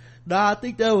 Nah, I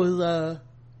think that was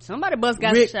somebody bus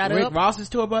got shot up. Rick Ross's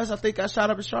tour bus, I think, got shot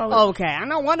up in Charlotte. Okay, I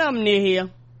know one of them near here.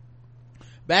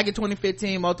 Back in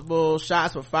 2015, multiple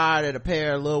shots were fired at a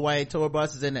pair of Lil Wayne tour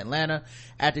buses in Atlanta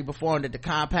after he performed at the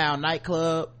Compound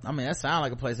nightclub. I mean, that sounds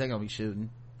like a place they're gonna be shooting.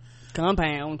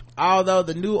 Compound. Although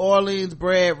the New Orleans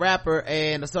bred rapper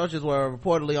and associates were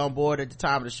reportedly on board at the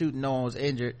time of the shooting, no one was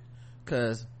injured,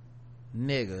 cause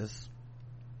niggas.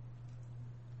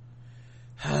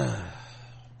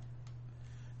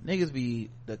 Niggas be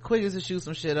the quickest to shoot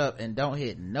some shit up and don't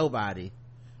hit nobody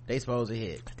they supposed to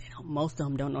hit. Most of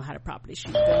them don't know how to properly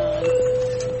shoot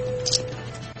guns.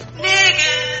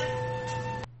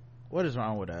 Nigga, what is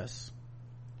wrong with us?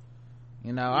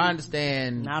 I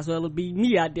understand. Might as well be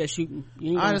me out there shooting.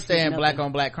 I understand black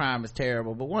on black crime is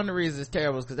terrible, but one of the reasons it's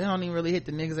terrible is because they don't even really hit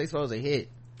the niggas they supposed to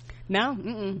hit. No,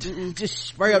 just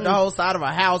spray up the whole side of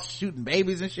a house shooting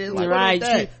babies and shit. Like,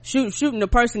 right, shooting the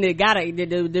person that got it. They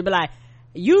be like,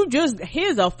 here's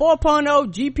a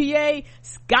 4.0 GPA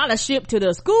scholarship to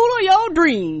the school of your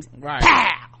dreams. Right.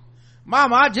 Pow!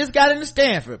 Mama, I just got into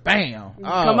Stanford. Bam.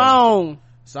 Come on.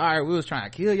 Sorry, we was trying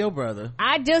to kill your brother.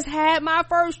 I just had my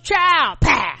first child.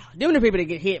 Pow! Them the people that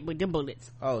get hit with them bullets.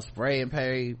 Oh, spray and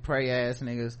pray ass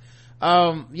niggas.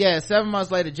 7 months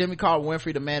later, Jimmy Carter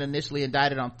Winfrey, the man initially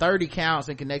indicted on 30 counts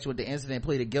in connection with the incident,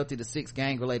 pleaded guilty to 6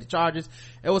 gang-related charges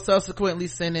and was subsequently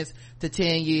sentenced to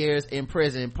 10 years in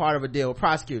prison, part of a deal with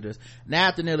prosecutors. Now,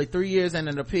 after nearly 3 years and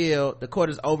an appeal, the court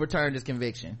has overturned his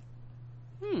conviction.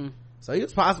 So he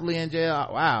was possibly in jail.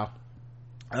 Wow.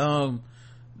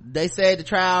 They said the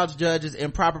trial judge's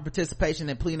improper participation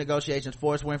in plea negotiations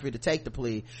forced Winfrey to take the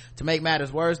plea. To make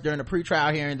matters worse, during the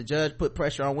pre-trial hearing, the judge put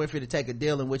pressure on Winfrey to take a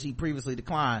deal in which he previously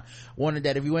declined, warning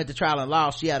that if he went to trial and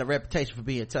lost, she had a reputation for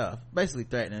being tough. Basically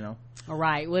threatening him. All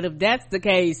right. Well, if that's the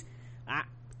case, I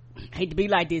hate to be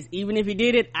like this. Even if he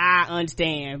did it, I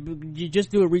understand. You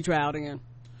just do a retrial then.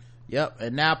 Yep.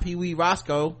 And now Pee Wee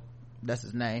Roscoe, that's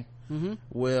his name,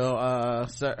 will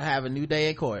have a new day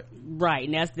in court. Right,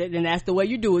 and that's the way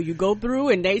you do it. You go through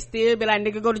and they still be like,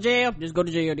 nigga, go to jail. Just go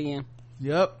to jail then.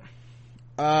 Yep.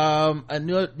 A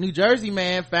New Jersey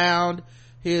man found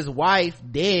his wife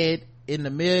dead in the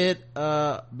mid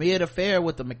affair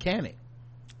with a mechanic.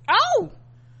 Oh,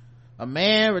 a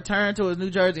man returned to his New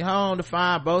Jersey home to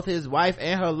find both his wife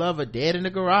and her lover dead in the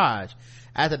garage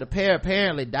after the pair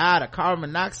apparently died of carbon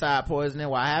monoxide poisoning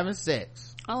while having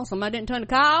sex. Oh, somebody didn't turn the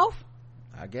car off?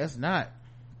 I guess not.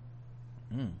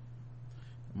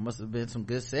 Must have been some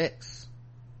good sex.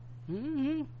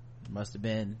 Must have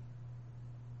been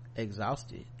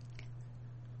exhausted.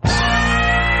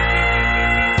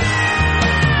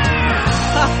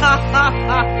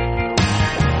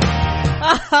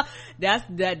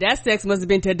 that sex must have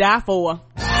been to die for.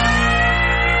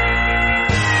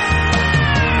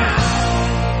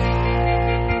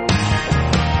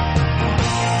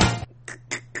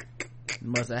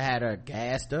 Must have had her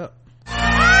gassed up.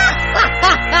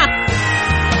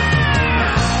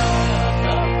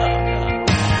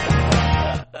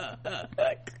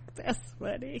 That's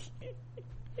funny.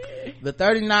 The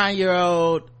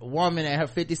 39-year-old woman and her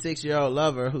 56-year-old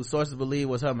lover, who sources believe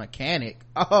was her mechanic,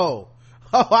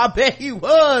 Oh, I bet he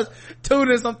was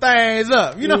tuning some things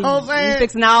up. You know what I'm saying? He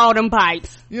fixing all them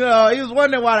pipes. You know, he was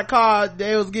wondering why the car,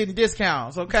 they was getting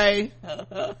discounts, okay?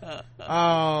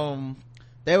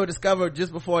 They were discovered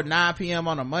just before 9 p.m.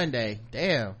 on a Monday.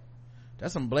 Damn.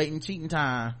 That's some blatant cheating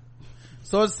time.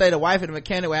 Sources say the wife and the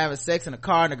mechanic were having sex in a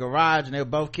car in the garage and they were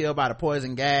both killed by the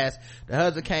poison gas. The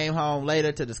husband came home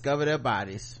later to discover their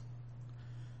bodies.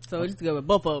 So he discovered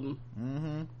both of them.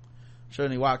 Mm-hmm. Sure,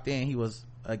 when he walked in, he was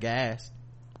aghast.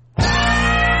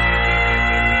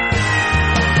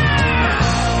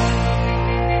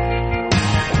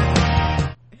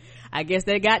 I guess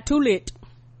they got too lit.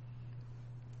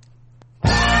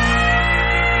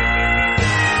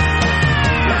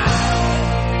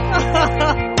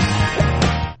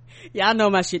 Y'all know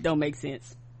my shit don't make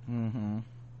sense. Mm-hmm.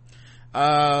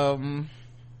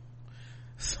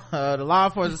 The law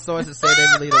enforcement sources say they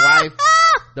believe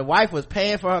the wife was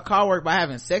paying for her car work by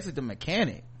having sex with the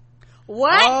mechanic.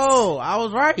 What? Oh, I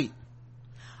was right.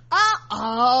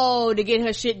 To get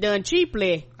her shit done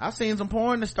cheaply. I've seen some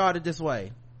porn that started this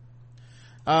way.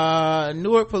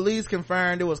 Newark police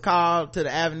confirmed it was called to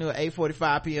the avenue at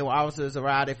 8:45 p.m. When officers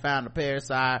arrived, they found a pair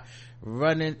inside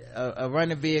a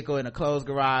running vehicle in a closed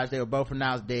garage. They were both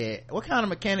pronounced dead. What kind of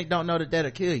mechanic don't know that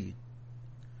that'll kill you?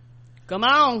 Come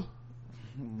on.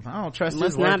 I don't trust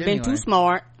Must his work not been anyway. too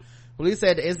smart. Police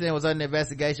said the incident was under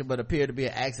investigation but appeared to be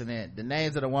an accident. The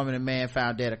names of the woman and man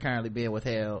found dead are currently being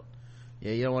withheld.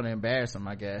 Yeah, you don't want to embarrass them,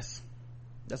 I guess.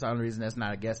 That's the only reason that's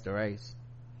not against the race.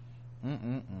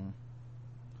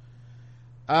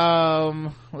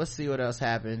 Let's see what else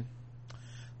happened.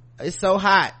 It's so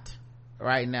hot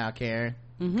right now, Karen.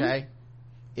 Okay,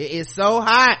 it is so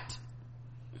hot.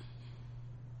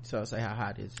 So say how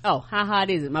hot is it? Oh, how hot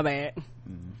is it? My bad.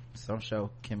 Some show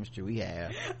chemistry we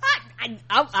have.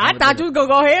 I thought you was gonna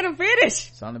go ahead and finish.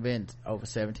 It's only been over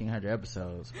 1,700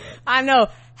 episodes. I know.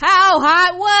 How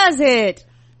hot was it?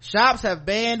 Shops have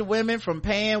banned women from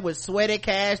paying with sweaty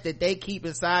cash that they keep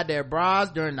inside their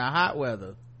bras during the hot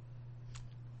weather.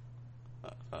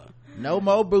 No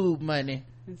more boob money.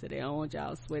 So they don't want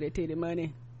y'all sweaty titty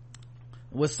money.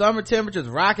 With summer temperatures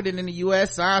rocketing in the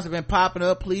U.S., signs have been popping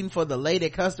up pleading for the lady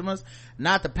customers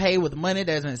not to pay with money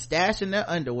that's been stashed in their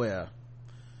underwear.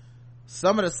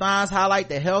 Some of the signs highlight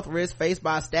the health risks faced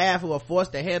by staff who are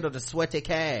forced to handle the sweaty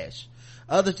cash.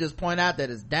 Others just point out that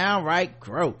it's downright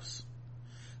gross.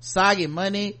 Soggy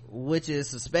money, which is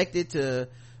suspected to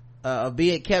of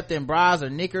being kept in bras or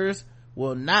knickers,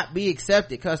 will not be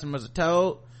accepted, customers are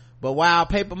told. But while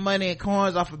paper money and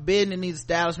coins are forbidden in these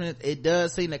establishments, it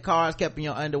does seem that cards kept in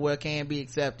your underwear can be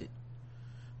accepted.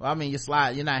 Well, I mean, you're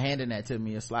not handing that to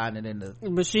me, you're sliding it in the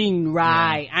machine,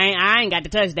 right? Yeah. I ain't got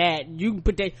to touch that. You can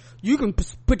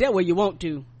put that where you want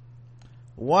to.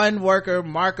 One worker,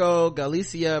 Marco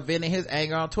Galicia, vented his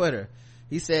anger on Twitter.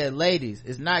 He said, "Ladies,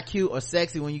 it's not cute or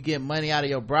sexy when you get money out of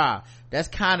your bra. That's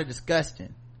kind of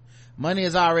disgusting. Money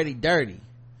is already dirty.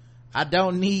 I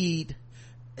don't need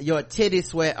your titty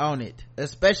sweat on it,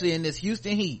 especially in this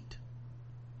Houston heat."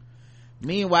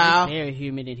 Meanwhile, it's very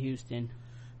humid in Houston.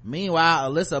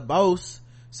 Alyssa Bose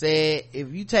said,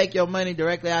 "If you take your money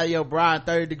directly out of your bra in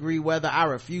 30-degree weather, I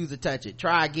refuse to touch it.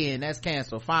 Try again. That's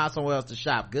canceled. Find somewhere else to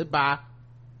shop. Goodbye."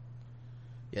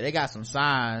 Yeah, they got some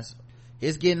signs.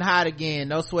 It's getting hot again.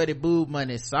 No sweaty boob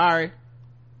money. Sorry.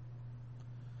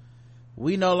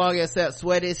 We no longer accept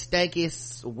sweaty,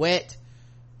 stanky, wet,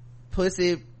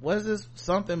 pussy, what is this?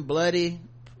 Something bloody,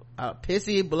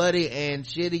 pissy, bloody, and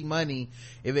shitty money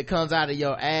if it comes out of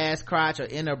your ass, crotch, or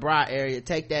inner bra area.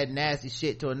 Take that nasty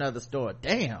shit to another store.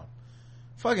 Damn.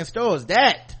 Fucking store is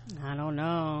that? I don't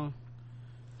know.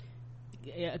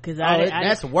 Yeah, cause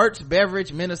that's Wirtz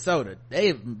Beverage, Minnesota. They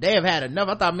have had enough.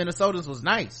 I thought Minnesota's was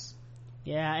nice.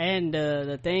 Yeah, and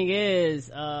the thing is,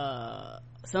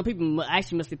 some people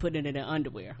actually must be putting it in their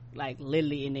underwear, like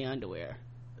literally in their underwear.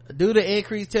 Due to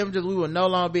increased temperatures, we will no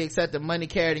longer be accepting money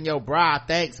carried in your bra.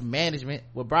 Thanks, management.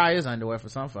 Well, bra is underwear for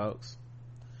some folks.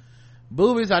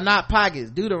 Boobies are not pockets.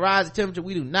 Due to rising temperature,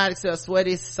 we do not accept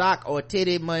sweaty, sock, or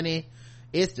titty money.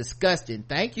 It's disgusting.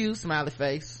 Thank you, smiley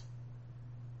face.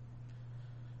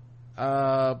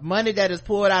 Money that is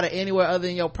pulled out of anywhere other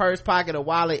than your purse, pocket, or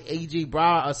wallet, e.g.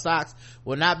 bra or socks,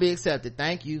 will not be accepted.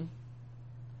 Thank you.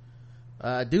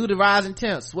 Due to rising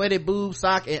temps, sweaty boob,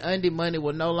 sock, and undie money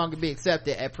will no longer be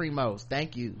accepted at Primo's.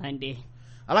 Thank you. Undie.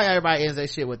 I like how everybody ends their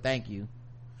shit with thank you.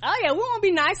 Oh yeah, we want to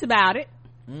be nice about it.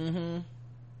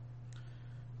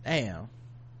 Damn,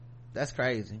 that's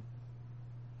crazy.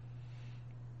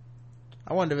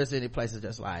 I wonder if it's any places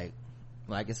that's like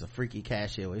it's a freaky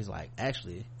cashier where he's like,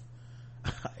 actually,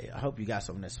 I hope you got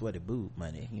some of that sweaty boob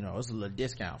money. You know, it's a little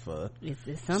discount for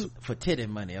titty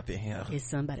money up in here. It's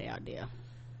somebody out there.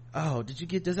 Oh, did you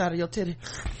get this out of your titty?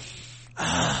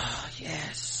 Ah,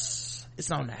 yes. It's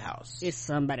on the house. It's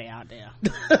somebody out there.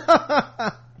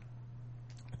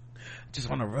 Just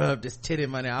want to rub this titty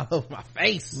money all over my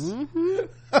face. You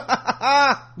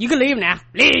can leave now.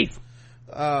 Leave.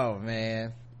 Oh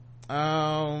man.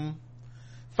 Find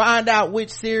out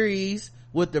which series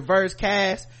with diverse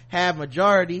cast have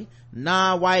majority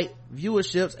non-white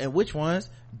viewerships and which ones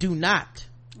do not.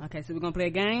 Okay, so we're gonna play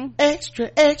a game. Extra.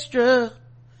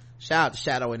 Shout out to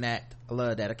Shadow and Act. I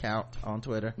love that account on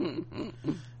Twitter.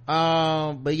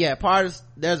 But yeah,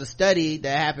 there's a study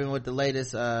that happened with the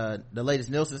latest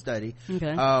Nielsen study.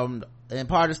 Okay. And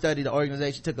part of the study, the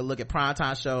organization took a look at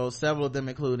primetime shows, several of them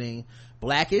including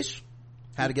Blackish,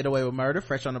 How to Get Away with Murder,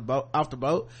 Fresh Off the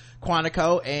Boat,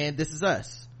 Quantico, and This Is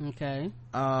Us. Okay.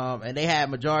 And they had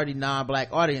majority non-black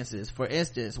audiences. For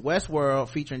instance, Westworld,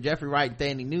 featuring Jeffrey Wright,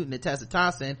 Thandie Newton, and Tessa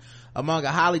Thompson, among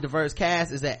a highly diverse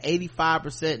cast, is at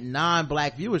 85%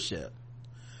 non-black viewership.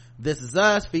 This Is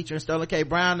Us, featuring Sterling K.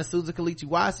 Brown and Susan Kalichi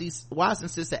Watson,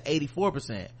 sits at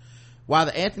 84%. While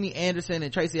the Anthony Anderson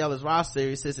and Tracy Ellis Ross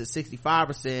series sits at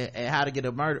 65%, and How to Get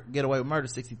Away with Murder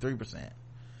 63%.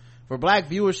 For black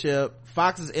viewership,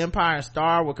 Fox's Empire and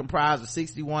Star were comprised of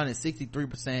 61 and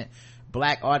 63%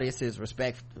 black audiences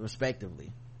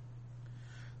respectively.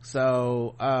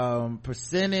 So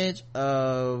percentage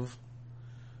of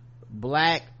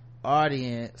black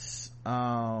audience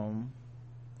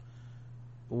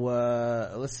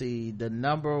let's see, the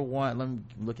number one, let me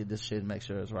look at this shit and make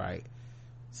sure it's right.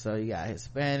 So you got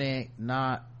Hispanic,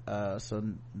 so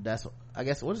that's, I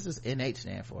guess, what does this NH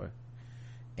stand for?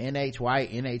 NH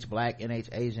white, NH black, NH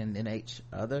Asian, NH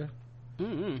other.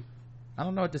 I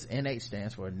don't know what this NH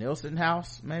stands for. Nielsen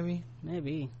House, maybe.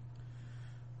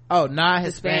 Oh,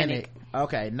 non-Hispanic.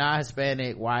 Okay,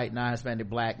 non-Hispanic white, non-Hispanic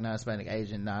black, non-Hispanic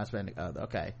Asian, non-Hispanic other.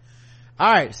 Okay,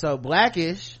 all right. So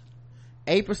Blackish,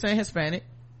 8% Hispanic,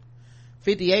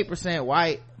 58%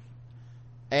 white,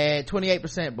 and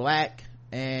 28% black,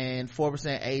 and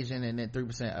 4% Asian, and then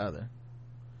 3% other.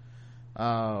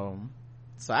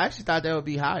 So I actually thought that would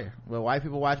be higher. Well, white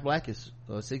people watch Blackish,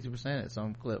 60% at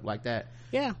some clip like that.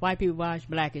 Yeah, white people watch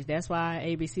Blackish. That's why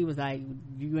ABC was like,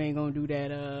 you ain't gonna do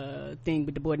that thing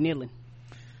with the boy kneeling.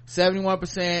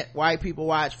 71% white people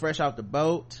watch Fresh Off the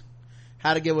Boat.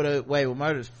 How to Get Away with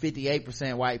Murder is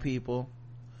 58% white people.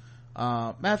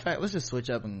 Matter of fact, let's just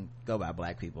switch up and go by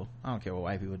black people. I don't care what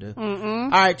white people do. All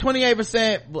right,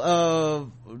 28%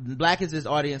 of Blackish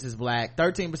audience is black.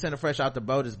 13% of Fresh Off the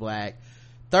Boat is black.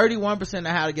 31% of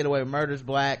How to Get Away with Murder is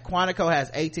black. Quantico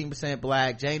has 18%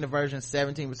 black. Jane the Virgin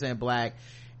 17% black.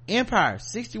 Empire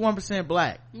 61%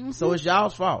 black. So it's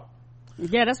y'all's fault.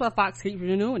 Yeah, that's why Fox keeps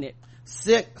renewing it.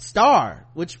 Star,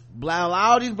 which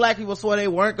all these black people swore they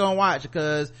weren't gonna watch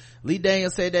because Lee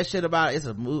Daniels said that shit about it's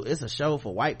a show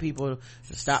for white people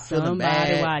to stop feeling bad.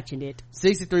 Somebody watching it.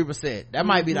 63%. That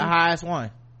might be the highest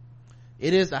one.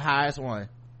 It is the highest one.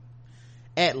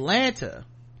 Atlanta,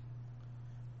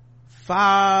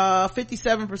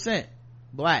 57%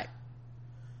 black.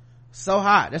 So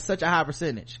high. That's such a high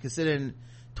percentage considering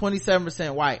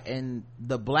 27% white, and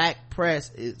the black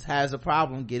press has a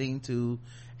problem getting to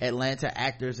Atlanta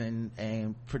actors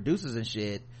and producers and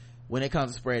shit when it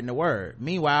comes to spreading the word.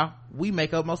 Meanwhile, we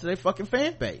make up most of their fucking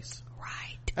fan base.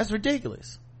 Right. That's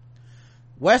ridiculous.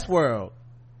 Westworld,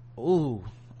 ooh,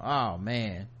 oh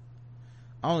man,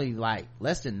 only like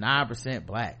less than 9%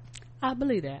 black. I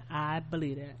believe that.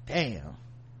 Damn.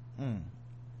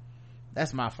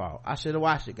 That's my fault. I should have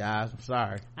watched it, guys. I'm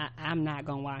sorry. I'm not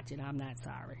gonna watch it. I'm not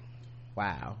sorry.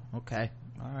 Wow. Okay.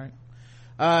 All right.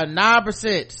 9%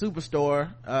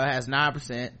 Superstore has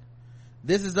 9%.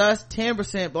 This Is Us,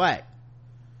 10% black.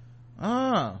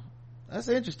 That's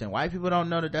interesting. White people don't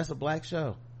know that that's a black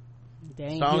show.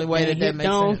 It's the only way that makes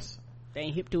sense. They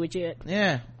ain't hip to it yet.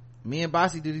 Yeah, me and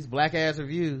Bossy do these black ass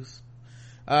reviews.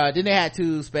 Then they had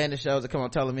 2 Spanish shows that come on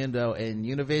Telemundo and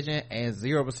Univision, and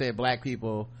 0% black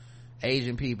people,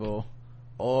 Asian people,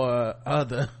 or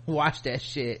other watch that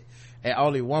shit, and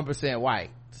only 1%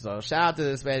 white. So shout out to the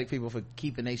Hispanic people for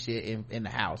keeping their shit in the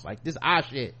house. Like, this our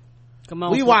shit. Come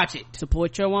on, we watch it.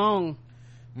 Support your own.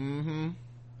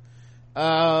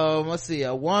 Let's see,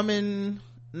 a woman.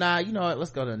 Nah, you know what?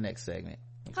 Let's go to the next segment.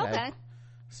 Okay.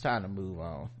 It's time to move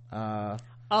on.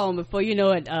 Before you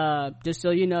know it, just so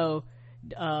you know,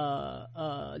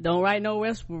 don't write no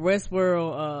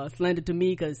Westworld slander to me,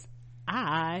 because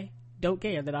I don't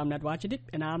care that I'm not watching it,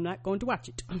 and I'm not going to watch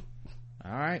it.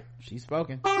 All right, she's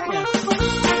spoken. Yeah.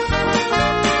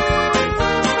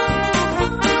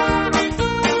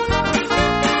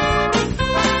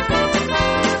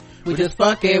 We're just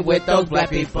fucking with those black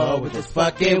people. We're just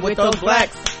fucking with those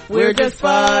blacks. We're just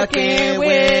fucking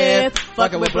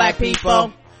with black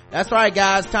people. That's right,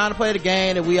 guys. Time to play the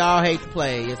game that we all hate to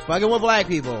play. It's fucking with black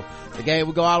people. The game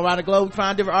we go all around the globe, we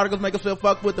find different articles, make us feel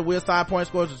fucked with. The we'll assign point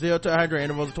scores of 0 to 100,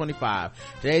 intervals of 25.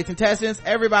 Today's contestants,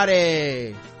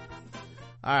 everybody.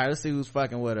 Alright, let's see who's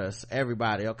fucking with us.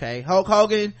 Everybody, okay? Hulk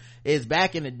Hogan is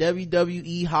back in the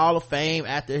WWE Hall of Fame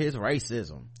after his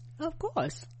racism. Of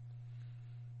course.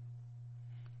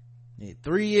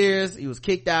 3 years, he was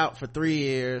kicked out for 3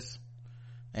 years,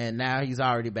 and now he's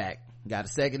already back. Got a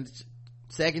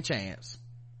second chance.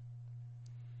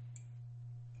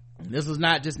 This was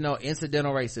not just no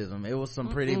incidental racism. It was some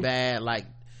pretty bad, like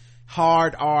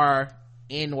hard R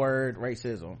N-word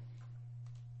racism.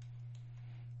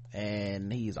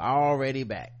 And he's already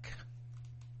back.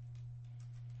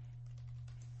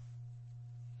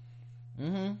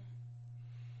 And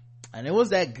it was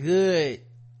that good,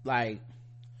 like,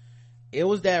 it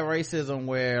was that racism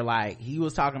where, like, he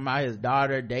was talking about his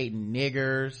daughter dating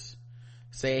niggers,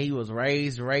 saying he was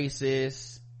raised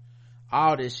racist,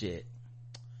 all this shit.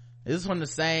 This is from the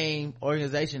same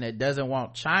organization that doesn't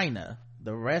want China,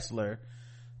 the wrestler,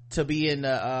 to be in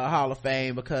the Hall of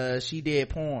Fame because she did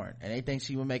porn, and they think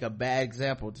she would make a bad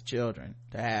example to children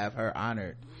to have her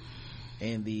honored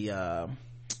in the Hall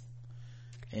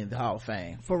of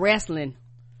Fame for wrestling,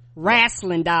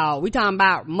 dog. We talking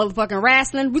about motherfucking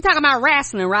wrestling. We talking about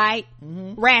wrestling, right?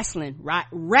 Wrestling, right?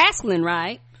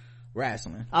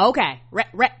 Wrestling. Okay,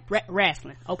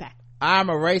 wrestling. Okay.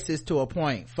 I'm a racist to a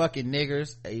point. Fucking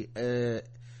niggers,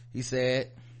 he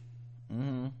said.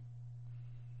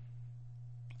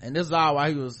 And this is all while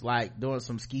he was like doing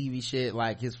some skeevy shit,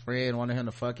 like his friend wanted him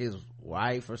to fuck his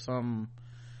wife or some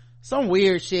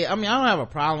weird shit. I mean, I don't have a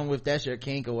problem with that's your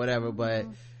kink or whatever, but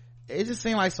it just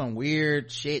seemed like some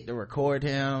weird shit to record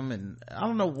him, and I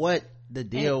don't know what the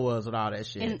deal was with all that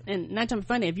shit. And not to be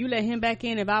funny, if you let him back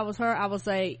in, if I was her, I would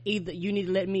say either you need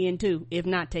to let me in too. If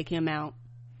not, take him out.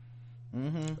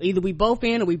 Either we both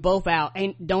in or we both out.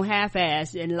 Don't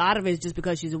half-ass. And a lot of it is just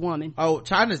because she's a woman. Oh,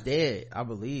 China's dead, I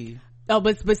believe. Oh,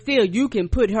 but still, you can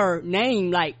put her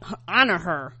name, like, honor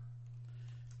her.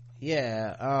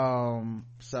 Yeah.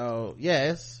 So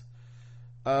yes.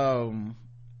 Yeah.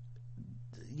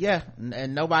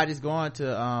 And nobody's going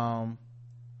to,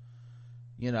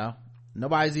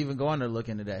 nobody's even going to look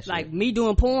into that shit. Like me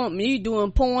doing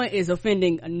porn is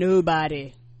offending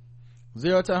nobody.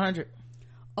 0 to 100.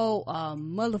 Oh,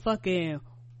 motherfucking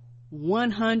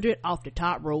 100 off the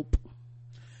top rope.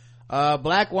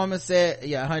 Black woman said,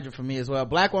 100 for me as well.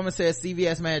 Black woman said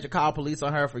CVS manager called police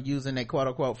on her for using a quote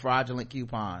unquote fraudulent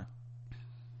coupon.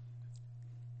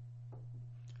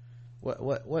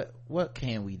 What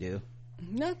can we do?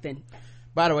 Nothing.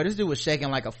 By the way, this dude was shaking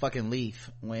like a fucking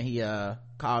leaf when he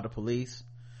called the police,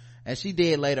 and she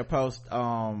did later post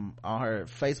on her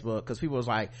Facebook, because people was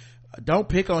like, don't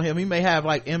pick on him, he may have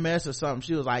like MS or something.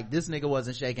 She was like, this nigga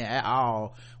wasn't shaking at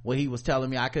all when he was telling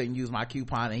me I couldn't use my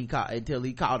coupon, and until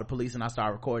he called the police and I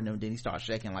started recording him, then he started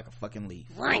shaking like a fucking leaf.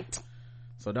 Right.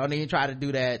 So don't even try to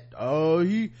do that. Oh,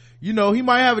 he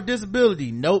might have a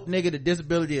disability. Nope, nigga, the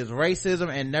disability is racism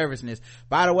and nervousness.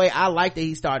 By the way, I like that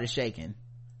he started shaking.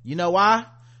 You know why?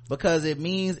 Because it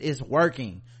means it's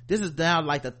working. This is now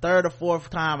like the third or fourth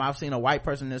time I've seen a white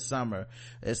person this summer.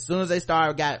 As soon as they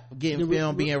started getting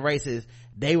filmed being racist,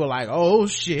 they were like, oh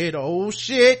shit,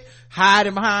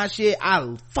 hiding behind shit.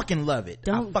 I fucking love it.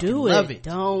 Don't do it.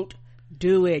 Don't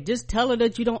do it. Just tell her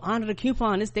that you don't honor the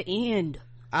coupon. It's the end.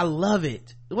 I love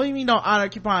it. What do you mean don't honor the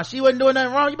coupon? She wasn't doing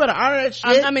nothing wrong. You better honor that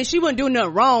shit. I mean, she wasn't doing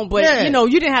nothing wrong, but you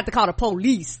didn't have to call the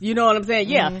police. You know what I'm saying?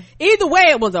 Yeah. Either way,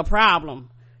 it was a problem.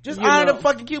 Just honor the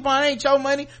fucking coupon. It ain't your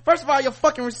money. First of all, your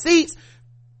fucking receipts,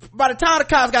 by the time the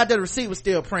cops got there, the receipt was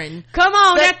still printing. Come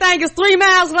on, that thing is 3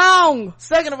 miles long.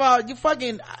 Second of all, you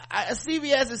fucking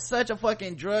CVS is such a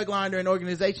fucking drug laundering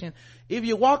organization. If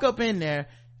you walk up in there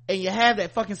and you have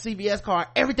that fucking CVS card,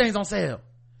 everything's on sale.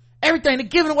 Everything. They're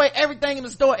giving away everything in the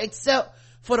store except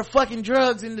for the fucking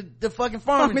drugs in the fucking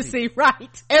pharmacy.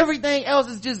 Right. Everything else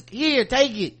is just, here,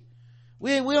 take it.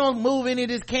 We don't move any of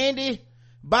this candy.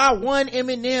 Buy one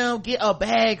M&M, get a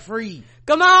bag free.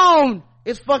 Come on.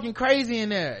 It's fucking crazy in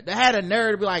there. They had a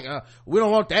nerd to be like, we don't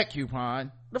want that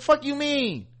coupon. The fuck you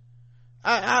mean?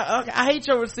 I hate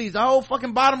your receipts. The whole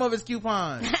fucking bottom of his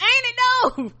coupon. Ain't it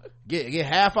though? Get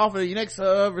half off of your next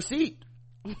receipt.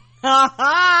 Ha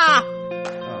ha.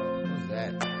 What's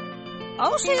that?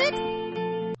 Oh shit.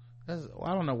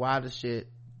 I don't know why this shit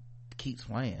keeps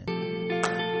playing.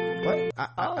 What?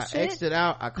 I exited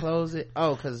out, I closed it.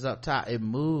 Oh, cause it's up top, it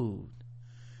moved.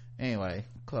 Anyway,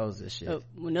 close this shit.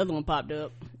 Another one popped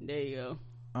up. There you go.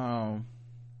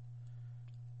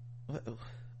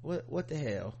 what the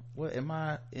hell? What am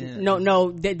I in?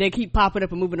 No, they keep popping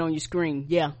up and moving on your screen.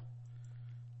 Yeah.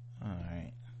 All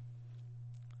right.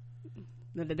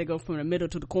 They go from the middle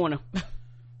to the corner.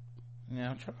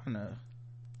 Yeah, I'm trying to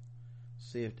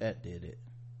see if that did it.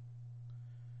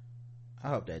 I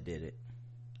hope that did it.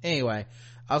 Anyway,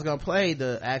 I was gonna play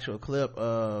the actual clip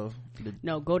of the...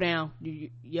 No, go down.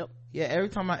 Yep. Yeah, every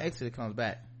time I exit it comes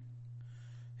back.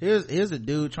 Here's a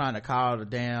dude trying to call the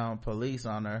damn police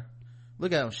on her.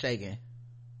 Look at him shaking.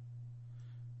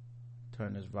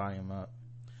 Turn this volume up.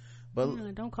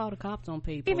 But don't call the cops on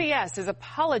people. CVS is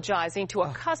apologizing to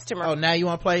a customer. Oh, now you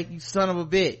want to play? You son of a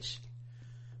bitch.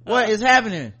 What is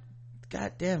happening?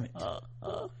 God damn it.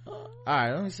 All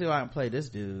right, let me see if I can play this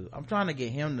dude. I'm trying to get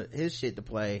him his shit to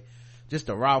play, just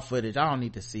the raw footage. I don't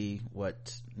need to see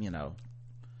what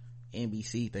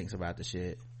NBC thinks about the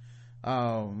shit.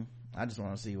 I just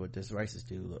want to see what this racist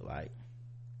dude look like.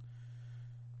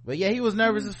 But yeah, he was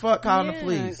nervous as fuck calling the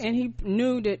police, and he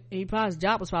knew that his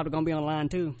job was probably gonna be on the line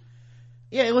too.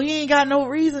 Yeah, well, he ain't got no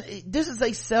reason. This is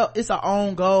it's our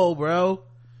own goal, bro.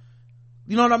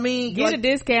 You know what I mean? Get a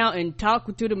discount and talk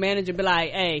to the manager. Be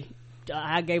like, hey,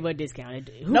 I gave her a discount.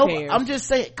 Who cares? I'm just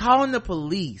saying, calling the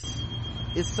police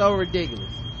is so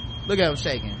ridiculous. Look at him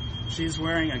shaking. She's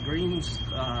wearing a green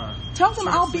tell them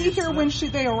I'll be here when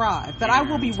they arrive, that I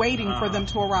will be waiting for them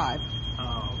to arrive.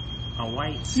 A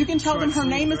white, you can tell them her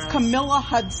name is Camilla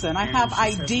Hudson. I have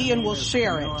ID and we'll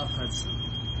share it. Hudson.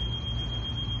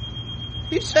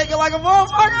 He's shaking like a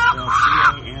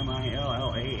motherfucker.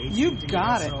 C-A-M-I-L-L-A-H. You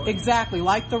got it. Exactly,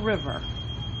 like the river.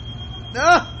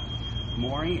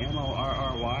 Maury,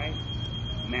 M-O-R-R-Y.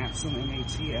 Matson,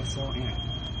 M-A-T-S-O-N.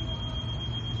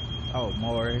 Oh,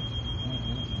 Maury.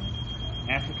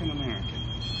 African American.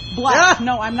 Black.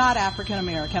 No, I'm not African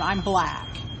American. I'm black.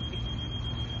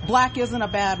 Black isn't a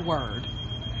bad word.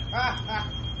 All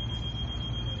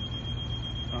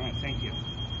right, thank you.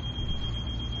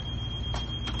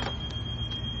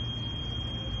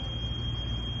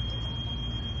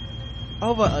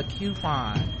 Over a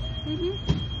coupon.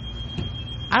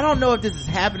 I don't know if this is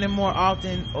happening more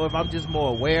often or if I'm just more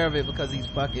aware of it because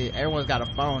everyone's got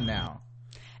a phone now.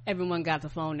 Everyone got the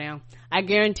phone now. I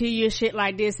guarantee you shit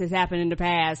like this has happened in the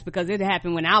past because it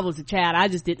happened when I was a child. I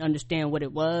just didn't understand what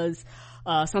it was.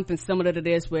 Something similar to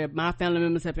this where my family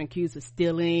members have been accused of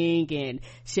stealing and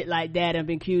shit like that, and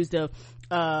been accused of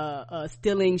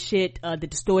stealing shit that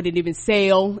the store didn't even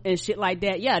sell and shit like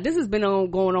that. Yeah, this has been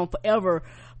going on forever,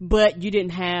 but you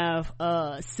didn't have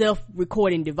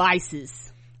self-recording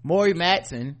devices. Maury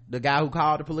Matson, the guy who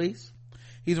called the police,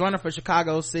 he's running for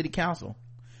Chicago City Council,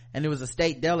 and he was a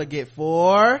state delegate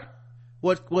for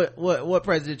what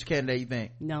presidential candidate you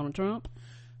think? Donald Trump.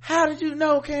 How did you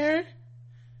know, Karen?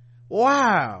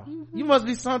 Wow. You must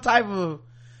be some type of...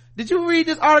 Did you read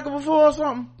this article before or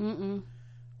something?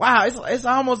 Wow, it's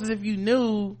almost as if you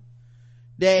knew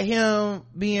that him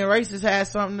being racist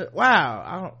has something to...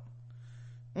 Wow.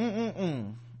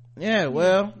 Yeah,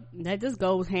 well... That just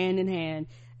goes hand in hand.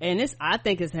 And I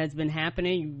think it has been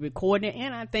happening. You recording it,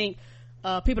 and I think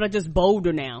people are just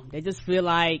bolder now. They just feel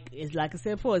like, it's like I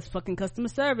said before, it's fucking customer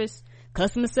service.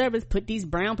 Customer service put these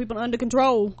brown people under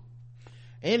control.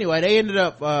 Anyway, they ended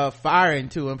up firing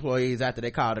 2 employees after they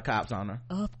called the cops on her.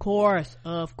 Of course.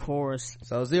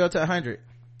 So 0 to 100.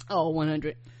 Oh,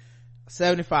 100.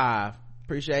 75.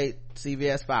 Appreciate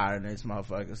CVS firing these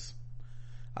motherfuckers.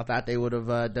 I thought they would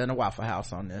have done a Waffle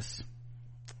House on this.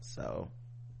 So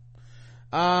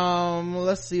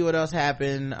let's see what else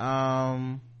happened.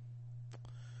 An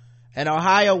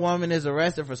Ohio woman is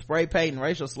arrested for spray painting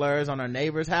racial slurs on her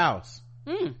neighbor's house.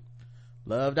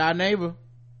 Loved our neighbor.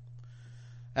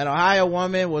 An Ohio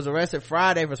woman was arrested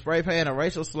Friday for spray painting a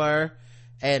racial slur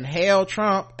and Hail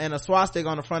Trump and a swastika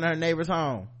on the front of her neighbor's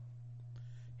home.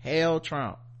 Hail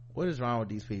Trump. What is wrong with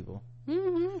these people?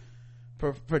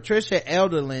 Patricia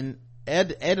Edeling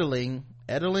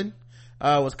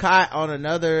was caught on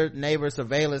another neighbor's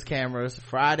surveillance cameras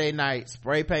Friday night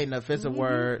spray painting offensive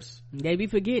words. They be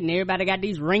forgetting everybody got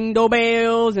these ring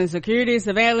doorbells and security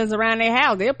surveillance around their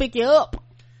house. They'll pick you up.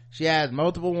 She has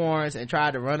multiple warrants and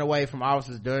tried to run away from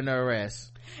officers during the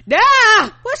arrest. Where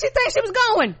she think she was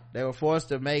going? They were forced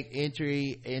to make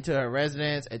entry into her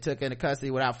residence and took into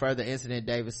custody without further incident,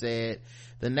 Davis said.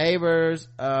 The neighbor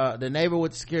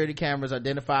with the security cameras,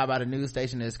 identified by the news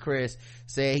station as Chris,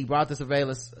 said he brought the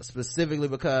surveillance specifically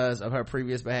because of her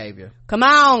previous behavior. Come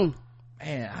on.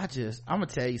 Man, I'm gonna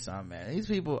tell you something, man. These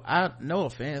people, no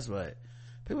offense, but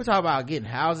people talk about getting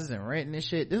houses and renting and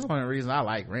shit. This is one of the reasons I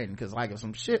like renting, because like if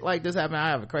some shit like this happen, I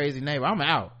have a crazy neighbor, I'm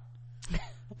out.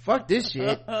 Fuck this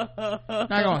shit. Not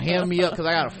gonna hem me up because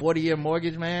I got a 40-year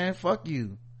mortgage, man. Fuck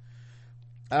you.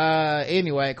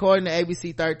 Anyway, according to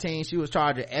ABC 13, she was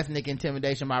charged with ethnic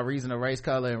intimidation by reason of race,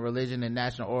 color, and religion and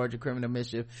national origin, criminal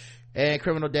mischief, and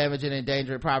criminal damage and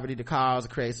endangering property to cause or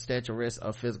create substantial risk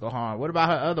of physical harm. What about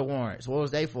her other warrants? What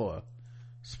was they for?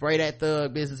 Spray that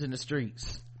thug business in the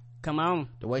streets. Come on.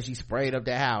 The way she sprayed up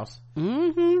that house.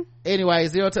 Mm-hmm. Anyway,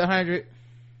 0 to 100.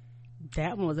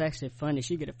 That one was actually funny.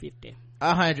 She get a 50.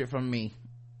 100 from me.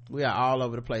 We are all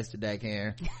over the place today,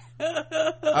 Karen.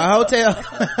 A hotel.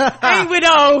 Ain't we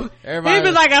though? Everybody, he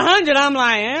was like 100. I'm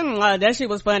like, that shit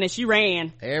was funny. She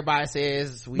ran. Everybody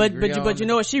says we but you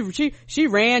know what? She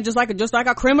ran just like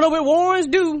a criminal with warrants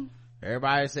do.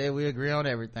 Everybody said we agree on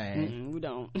everything. We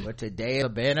don't. But today has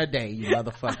been a day, you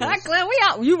motherfuckers. Claire, we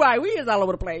out. You right. We is all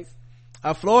over the place.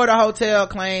 A Florida hotel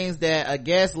claims that a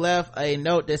guest left a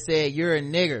note that said "You're a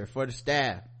nigger" for the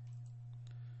staff.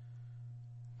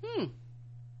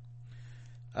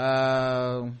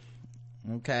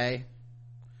 Okay.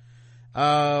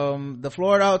 The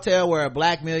Florida hotel where a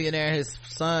black millionaire and his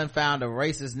son found a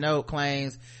racist note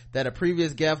claims that a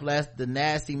previous guest left the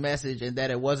nasty message and that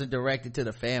it wasn't directed to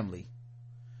the family.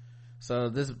 So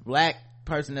this black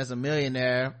person that's a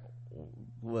millionaire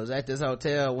was at this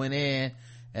hotel, went in,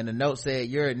 and the note said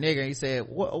 "You're a nigger." He said,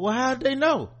 well, how did they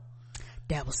know?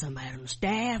 That was somebody on the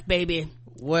staff, baby.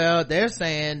 Well, they're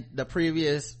saying the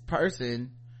previous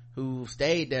person who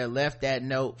stayed there left that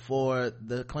note for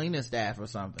the cleaning staff or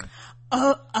something.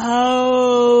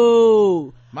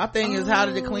 Oh. My thing is, how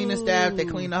did the cleaning staff that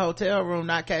cleaned the hotel room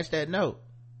not catch that note?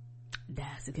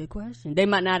 That's a good question. They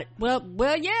might not. Well,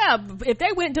 yeah. If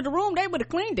they went into the room, they would have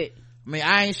cleaned it. I mean,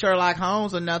 I ain't Sherlock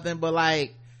Holmes or nothing, but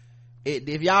like,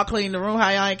 if y'all cleaned the room,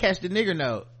 how y'all ain't catch the nigger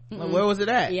note? Like, where was it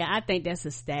at? Yeah, I think that's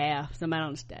the staff. Somebody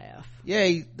on the staff. Yeah,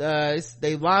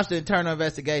 they launched an internal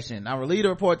investigation. I relieved the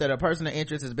report that a person of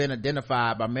interest has been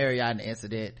identified by Marriott in the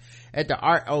incident at the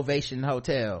Art Ovation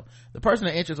Hotel. The person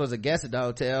of interest was a guest at the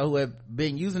hotel who had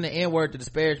been using the N-word to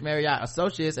disparage Marriott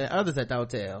associates and others at the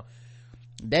hotel.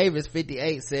 Davis,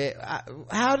 58, said,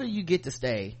 how do you get to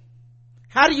stay?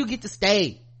 How do you get to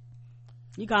stay?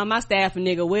 You call my staff a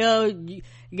nigga. Well,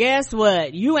 guess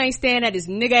what? You ain't staying at this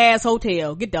nigga ass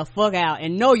hotel. Get the fuck out,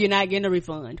 and no, you're not getting a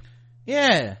refund.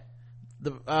 Yeah.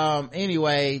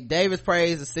 Anyway, Davis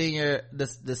praised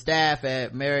the staff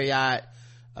at Marriott,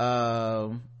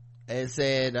 and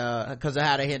said, cause of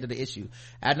how they handled the issue.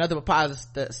 I had nothing but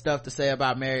positive stuff to say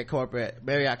about Marriott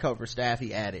corporate staff.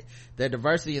 He added, their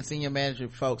diversity and senior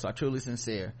management folks are truly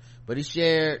sincere, but he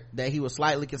shared that he was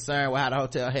slightly concerned with how the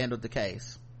hotel handled the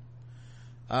case.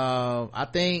 I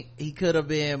think he could have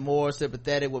been more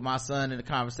sympathetic with my son in the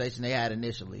conversation they had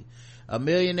initially. A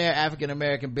millionaire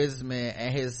African-American businessman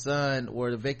and his son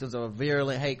were the victims of a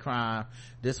virulent hate crime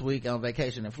this week on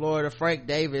vacation in Florida. Frank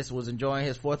Davis was enjoying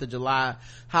his 4th of July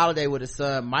holiday with his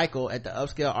son Michael at the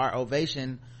upscale Art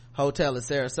Ovation Hotel in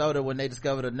Sarasota when they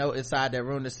discovered a note inside their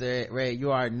room that said, "Ray,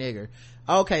 you are a nigger."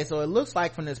 Okay, so it looks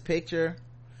like from this picture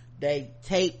they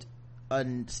taped a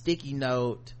sticky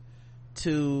note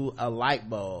to a light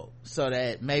bulb so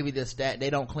that maybe they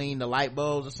don't clean the light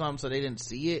bulbs or something, so they didn't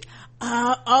see it.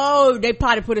 They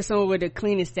probably put it somewhere where the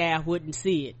cleaning staff wouldn't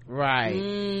see it.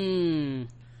 Right.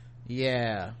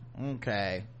 Yeah.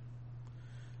 Okay.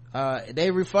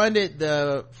 They refunded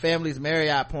the family's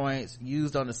Marriott points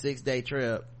used on the 6-day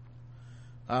trip.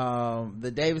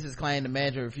 The Davises claimed the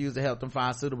manager refused to help them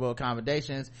find suitable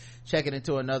accommodations, checking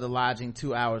into another lodging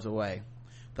 2 hours away.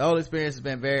 The whole experience has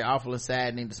been very awful and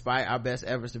saddening. Despite our best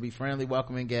efforts to be friendly,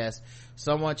 welcoming guests,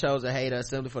 someone chose to hate us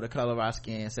simply for the color of our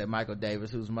skin, said Michael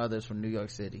Davis, whose mother is from New York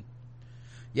City.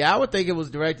 Yeah, I would think it was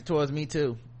directed towards me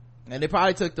too. And they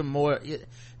probably took them more.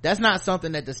 That's not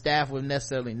something that the staff would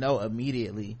necessarily know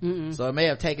immediately. Mm-mm. So it may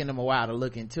have taken them a while to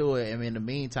look into it. And in the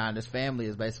meantime, this family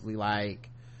is basically like,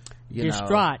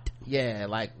 distraught. Yeah,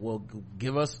 like, well,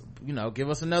 give us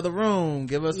another room,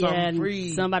 give us something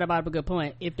free. Somebody brought up a good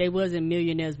point. If they wasn't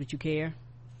millionaires, would you care?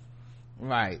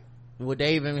 Right. Would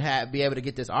they even be able to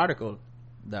get this article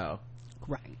though?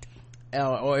 Right.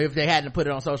 Or if they hadn't put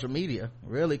it on social media,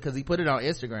 really, because he put it on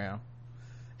Instagram,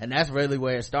 and that's really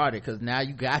where it started. Because now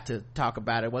you got to talk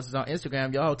about it. Once it's on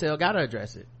Instagram, your hotel got to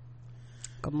address it.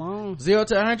 Come on. 0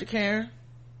 to 100, Karen.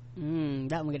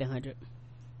 That one get 100.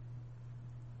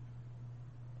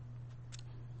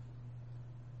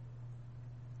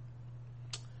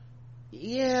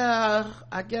 Yeah,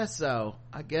 I guess so.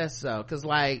 Cause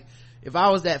like, if I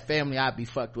was that family, I'd be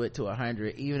fucked with to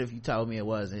 100, even if you told me it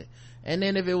wasn't. And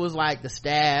then if it was like the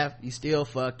staff, you still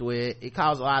fucked with. It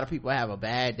caused a lot of people to have a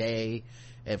bad day.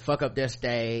 and fuck up their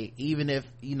stay, even if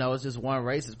it's just one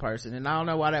racist person. And I don't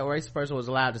know why that racist person was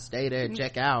allowed to stay there and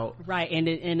check out. Right. And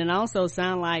it also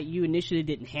sounded like you initially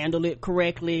didn't handle it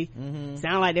correctly.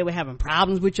 Sound like they were having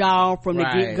problems with y'all from the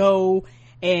get-go,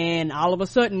 and all of a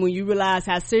sudden when you realize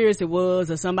how serious it was,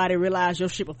 or somebody realized your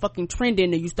shit was fucking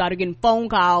trending and you started getting phone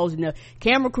calls and the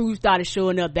camera crews started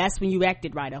showing up, that's when you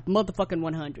acted right up motherfucking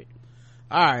 100.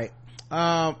 All right.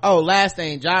 Last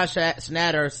thing, John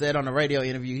Schnatter said on the radio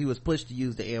interview he was pushed to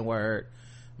use the N-word.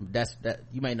 That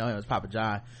you may know him as Papa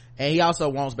John, and he also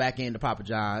wants back into Papa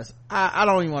John's. I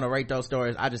don't even want to rate those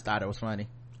stories. I just thought it was funny.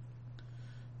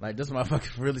 Like, this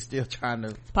motherfucker really still trying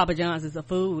to. Papa John's is a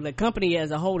food. The company as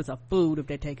a whole is a food if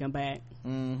they take him back.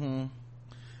 All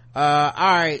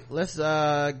right, let's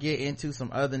get into some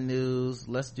other news.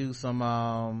 Let's do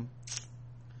some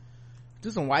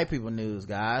white people news,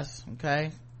 guys. Okay,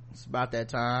 it's about that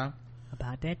time.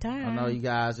 I know you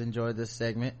guys enjoyed this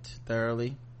segment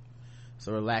thoroughly. It's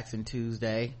a relaxing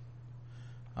Tuesday.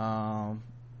 Unless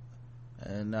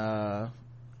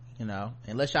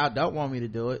y'all don't want me to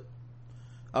do it.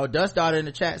 Dust Daughter in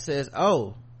the chat says,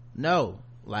 no,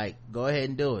 like, go ahead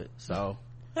and do it. So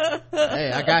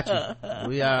hey, I got you.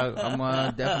 I'm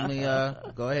gonna definitely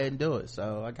go ahead and do it.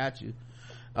 So I got you.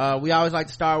 We always like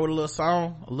to start with a little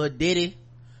song, a little ditty,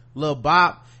 a little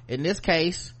bop. In this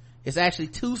case, it's actually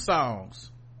 2 songs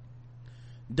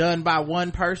done by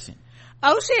one person.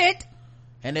 Oh shit.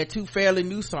 And they're 2 fairly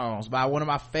new songs by one of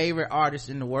my favorite artists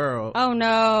in the world. Oh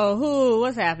no, who?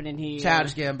 What's happening here?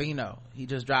 Childish Gambino. He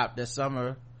just dropped that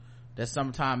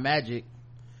Summertime Magic,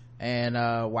 and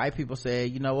white people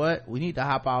said, you know what, we need to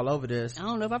hop all over this. I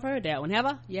don't know if I've heard that one. Have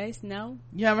I? Yes, no.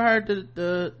 You haven't heard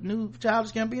the new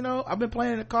Childish Gambino? I've been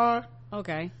playing in the car.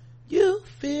 Okay. You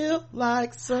feel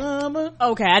like summer.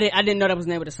 Okay, I didn't know that was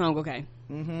the name of the song. Okay.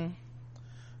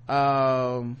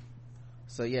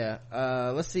 So yeah,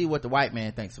 let's see what the white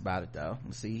man thinks about it though.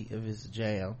 Let's see if it's a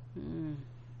jam.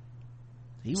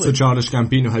 So Childish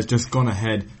Gambino has just gone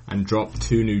ahead and dropped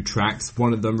 2 new tracks.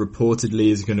 One of them reportedly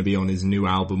is going to be on his new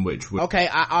album, which okay,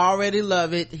 I already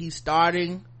love it. He's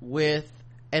starting with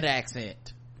an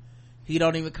accent. He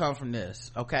don't even come from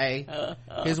this, okay?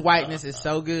 His whiteness is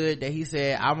so good that he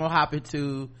said, I'm gonna hop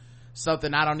into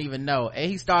something I don't even know. And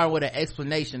he started with an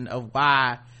explanation of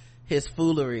why his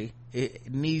foolery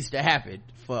it needs to happen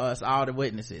for us all to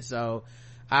witness it. So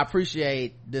I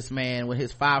appreciate this man with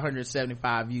his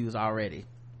 575 views already.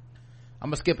 I'm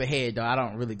gonna skip ahead though. I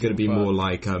don't really give a fuck. Gonna be more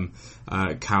like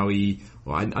Kawi.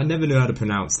 Well, I never knew how to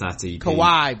pronounce that EP.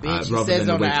 Kawaii, bitch. Rather says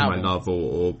than on the Awaken My album. Love,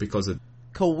 or because of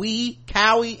Kawi.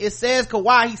 It says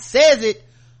Kawaii. He says it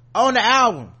on the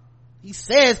album. He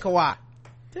says Kawaii.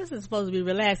 This is supposed to be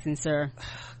relaxing, sir.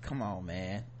 Come on,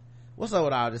 man. What's up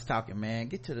with all this talking, man?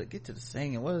 Get to the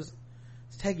singing. It's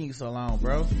taking you so long,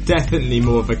 bro? Definitely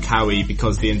more of a Kawi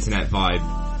because the internet vibe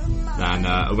than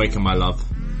Awaken My Love.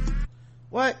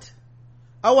 What?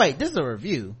 Oh wait, this is a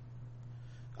review.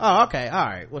 Oh, okay, all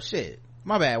right. Well, shit.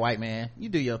 My bad, white man. You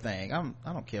do your thing.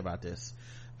 I don't care about this.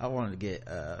 I wanted to get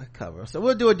cover, so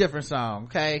we'll do a different song.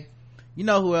 Okay. You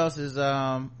know who else is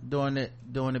doing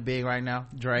it big right now?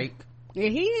 Drake. Yeah,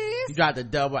 he is. He dropped a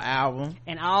double album,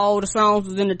 and all the songs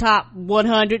was in the top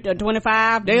 100 or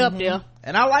 25. They up there,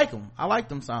 and I like them. I like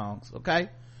them songs. Okay.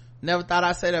 Never thought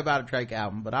I'd say that about a Drake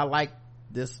album, but I like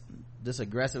this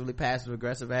aggressively passive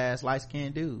aggressive ass light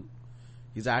skinned dude.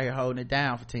 He's out here holding it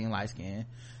down for Team Light Skin.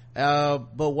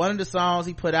 But one of the songs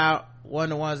he put out, one of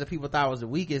the ones that people thought was the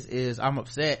weakest, is I'm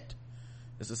Upset.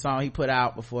 It's a song he put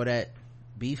out before that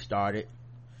beef started,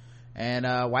 and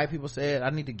white people said, I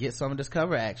need to get some of this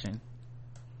cover action,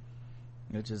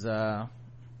 which is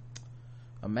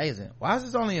amazing. Why is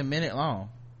this only a minute long?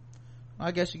 Well,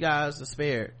 I guess you guys are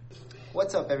spared.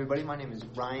 What's up, everybody? My name is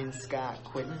Ryan Scott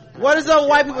Quinton. What is up,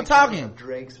 white people talking?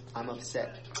 Drake's I'm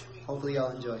Upset. Hopefully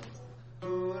y'all enjoy.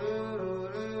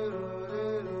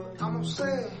 I'm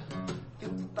upset.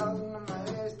 50,000 on my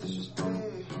ass,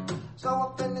 disrespect.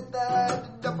 So offended that I had to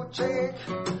double check.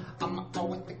 I'm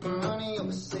always thinking money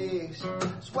over sex.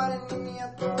 That's why they need me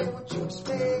out the way, what you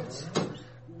expect.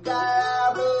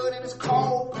 Got blood and it's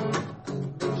cold.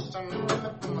 There's something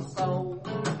running from my soul.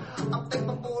 I'm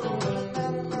thankful for the women that I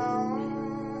know.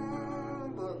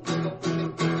 But we don't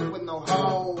think it with no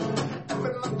hole.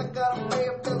 Every month I gotta pay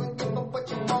a bill and give up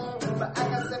what you want. But I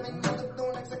got 7 niggas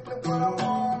doing exactly what I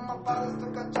want. My father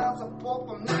took a child support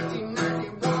from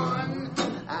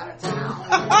 1991. Out of town.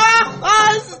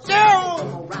 This is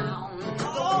terrible.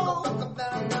 Oh.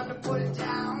 That I'm trying to put it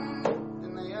down.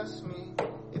 Then they asked me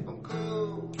if I'm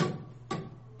cool.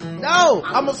 No,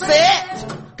 I'm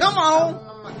upset. Come on.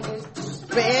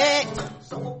 Respect.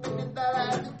 So offended that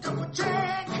I had to double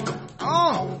check.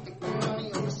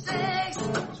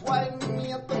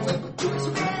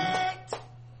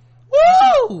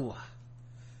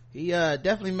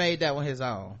 definitely made that one his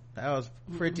own. That was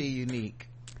pretty unique.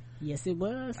 Yes, it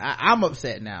was. I'm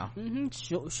upset now.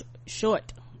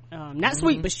 Short. Not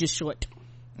sweet, but just short.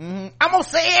 I'm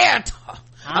upset.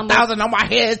 1,000 on my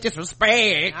head is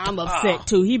disrespect. I'm upset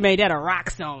too. He made that a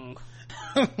rock song.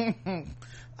 I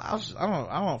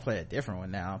want to play a different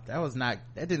one now. That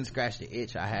didn't scratch the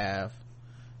itch I have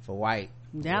for white.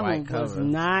 That one was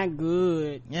not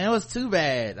good. Yeah, it was too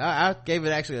bad. I gave it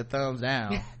actually a thumbs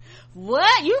down.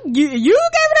 What? You gave it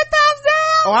a thumbs down?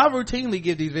 Oh, I routinely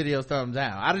give these videos thumbs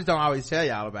down. I just don't always tell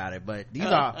y'all about it, but these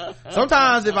are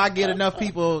sometimes if I get enough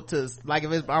people to, like,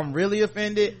 if I'm really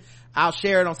offended, I'll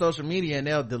share it on social media and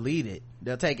they'll delete it.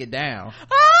 They'll take it down.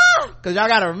 Cause y'all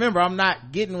gotta remember, I'm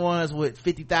not getting ones with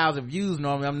 50,000 views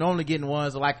normally. I'm normally getting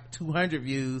ones with like 200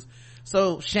 views.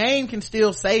 So shame can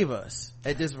still save us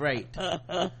at this rate.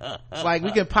 It's like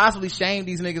we can possibly shame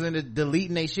these niggas into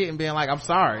deleting their shit and being like, I'm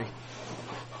sorry.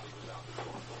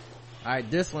 Alright,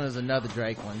 this one is another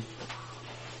Drake one.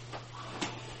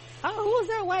 Oh, who's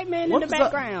that white man in the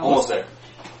background? Almost there.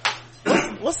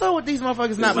 What's up with these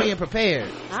motherfuckers not being prepared?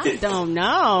 I don't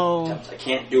know. I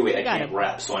can't do it. I can't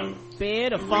rap, so I'm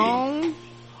bed, a phone.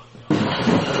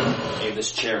 I have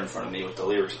this chair in front of me with the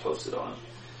lyrics posted on it.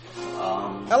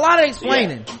 A lot of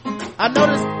explaining. So yeah.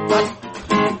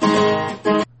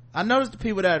 I noticed the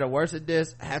people that are the worst at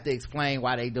this have to explain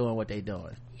why they doing what they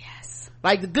doing. Yes.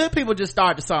 Like the good people just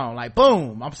start the song. Like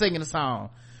boom, I'm singing the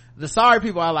song. The sorry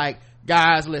people are like,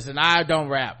 guys, listen, I don't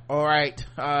rap. All right.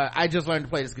 I just learned to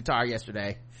play this guitar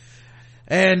yesterday.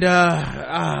 And,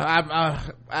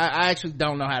 I actually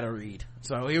don't know how to read.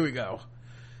 So here we go.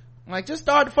 I'm like, just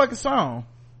start the fucking song.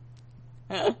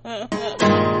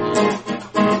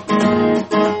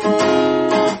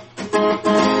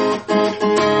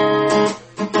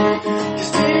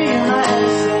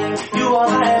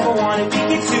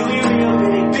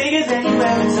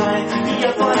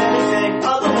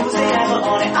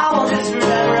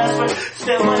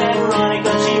 Still whenever running,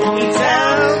 but she hold me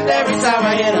down every time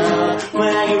I hit her.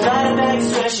 When I get right back,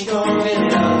 swear she gon' give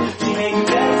it up. She make me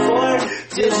better for it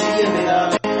till she give it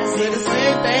up. Say the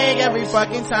same thing every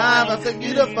fucking time. I think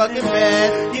you the fucking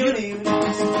best.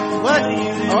 What?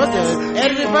 Oh, it's the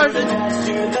edited version.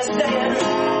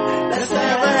 Best I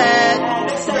ever had.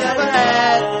 Best I ever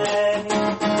had.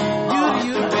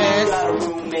 You the best. Got a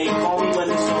roommate, call me when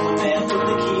it's over there. Put the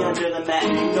key under the mat,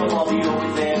 you know I'll be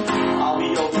over there. I'll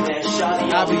be over there.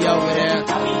 I'll be over there.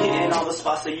 I'll be hitting all the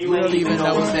spots that you ain't even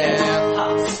know it's there.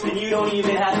 And you don't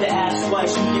even have to ask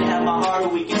twice. You can have my heart or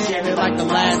we can share it like the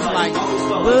last flight.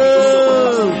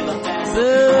 Boo!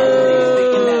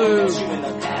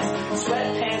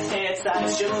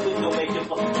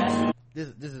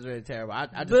 This is really terrible. I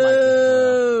just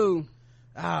boo!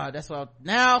 Like that's what.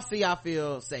 Now, see, I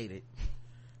feel sated.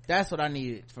 That's what I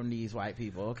needed from these white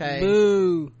people. Okay.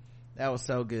 Boo! That was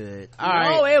so good. All right.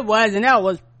 No, it wasn't. That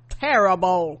was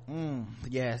terrible.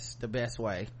 Yes, the best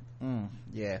way.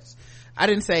 Yes. I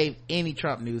didn't save any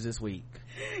Trump news this week.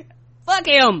 Fuck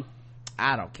him.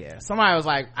 I don't care. Somebody was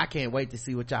like, I can't wait to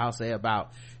see what y'all say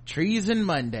about Treason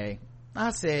Monday.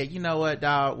 I said, you know what,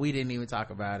 dog, we didn't even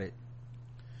talk about it.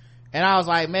 And I was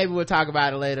like, maybe we'll talk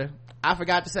about it later. I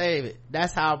forgot to save it.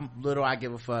 That's how little I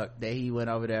give a fuck that he went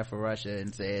over there for Russia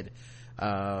and said,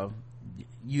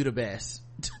 you the best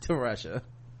to Russia.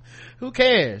 Who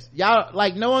cares? Y'all,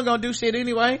 like, no one gonna do shit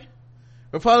anyway.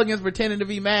 Republicans pretending to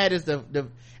be mad is the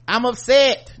I'm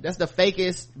upset. That's the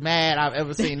fakest mad I've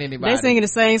ever seen anybody. They singing the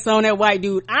same song that white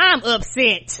dude. I'm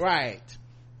upset. Right.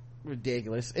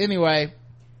 Ridiculous. Anyway,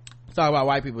 let's talk about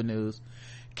white people news.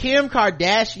 Kim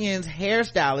Kardashian's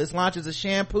hairstylist launches a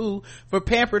shampoo for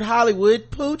pampered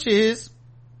Hollywood pooches.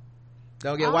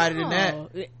 Don't get whiter than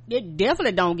that. It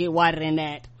definitely don't get whiter than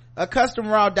that. A custom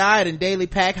raw diet and daily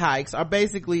pack hikes are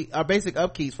basic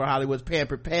upkeeps for Hollywood's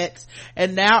pampered pets,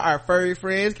 and now our furry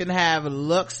friends can have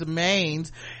luxe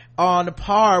manes on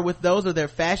par with those of their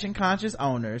fashion conscious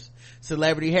owners.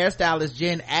 Celebrity hairstylist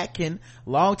Jen Atkin,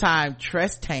 longtime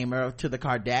tress tamer to the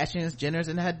Kardashians, Jenners,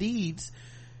 and Hadids,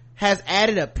 has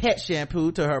added a pet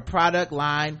shampoo to her product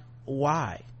line.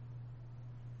 Why?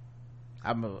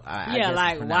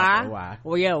 Why?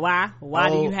 Well, yeah, why? Why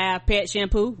do you have pet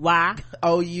shampoo? Why?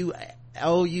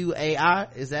 O-U-A-I?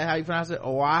 Is that how you pronounce it?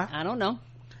 Or why? I don't know.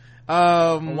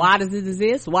 Why does it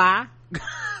exist? Why?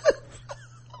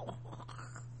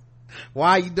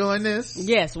 Why are you doing this?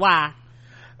 Yes, why?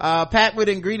 Packed with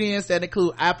ingredients that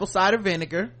include apple cider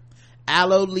vinegar,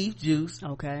 aloe leaf juice,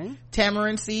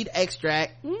 tamarind seed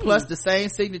extract, plus the same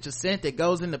signature scent that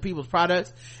goes into people's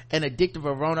products, an addictive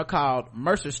aroma called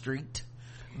Mercer Street.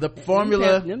 The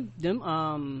formula,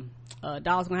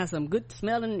 dogs gonna have some good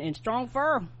smelling and strong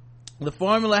fur. The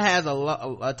formula has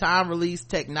a time-release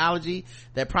technology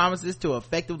that promises to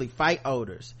effectively fight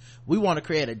odors. We want to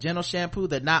create a gentle shampoo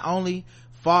that not only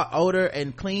fought odor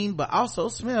and clean, but also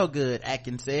smell good,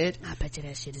 Atkins said. I bet you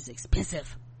that shit is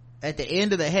expensive. At the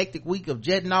end of the hectic week of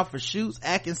jetting off for shoots,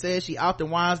 Atkins says she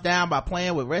often winds down by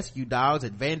playing with rescue dogs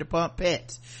at Vanderpump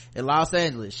Pets in Los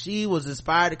Angeles. She was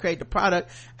inspired to create the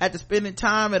product after spending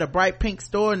time at a Bright Pink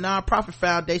Store nonprofit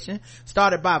foundation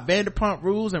started by Vanderpump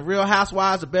Rules and Real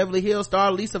Housewives of Beverly Hills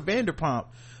star Lisa Vanderpump,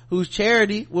 whose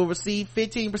charity will receive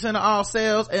 15% of all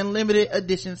sales and limited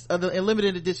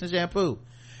edition shampoo.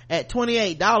 At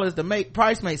 $28, the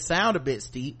price may sound a bit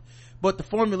steep, but the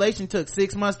formulation took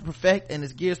 6 months to perfect and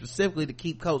is geared specifically to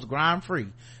keep coats grime free,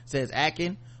 says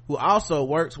Atkin, who also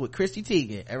works with Chrissy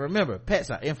Teigen. And remember,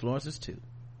 pets are influencers too.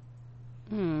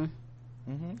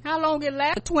 How long it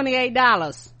last?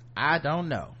 $28. I don't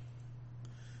know.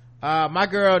 My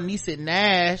girl Niecy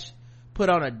Nash put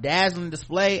on a dazzling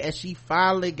display as she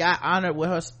finally got honored with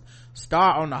her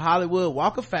star on the Hollywood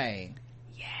Walk of Fame.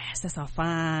 Yes, that's a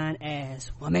fine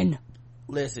ass woman.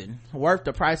 Listen, worth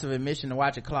the price of admission to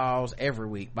watch a Claus every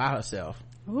week by herself.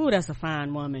 Ooh, that's a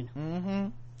fine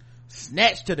woman.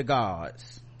 Snatched to the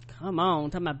gods. Come on,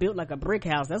 talking about built like a brick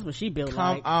house. That's what she built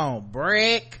like. Come on,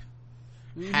 brick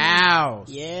house.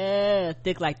 Yeah,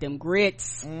 thick like them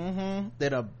grits.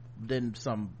 Then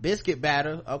some biscuit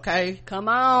batter. Okay, come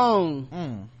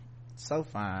on. So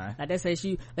fine. Like they say,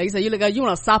 like you say, you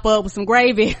want to sop up with some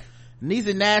gravy.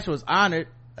 Niecy Nash was honored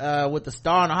with the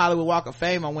star on the Hollywood Walk of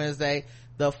Fame on Wednesday.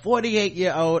 The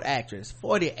 48-year-old actress.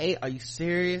 48? Are you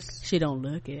serious? She don't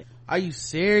look it. Are you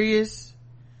serious?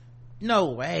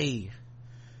 No way.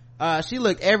 She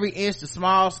looked every inch the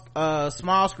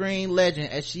small screen legend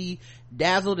as she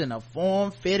dazzled in a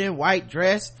form-fitting white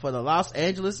dress for the Los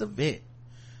Angeles event.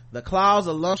 The Claus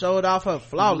alone showed off her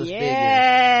flawless figure.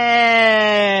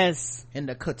 Yes. In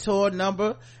the couture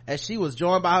number, as she was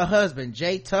joined by her husband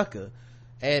Jay Tucker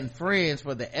and friends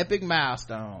for the epic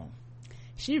milestone.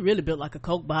 She really built like a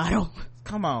Coke bottle.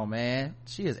 Come on, man.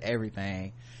 She is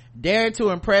everything. Daring to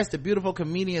impress the beautiful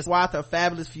comedian swathed her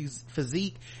fabulous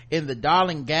physique in the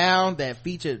darling gown that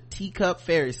featured teacup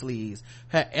fairy sleeves.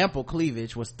 Her ample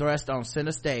cleavage was thrust on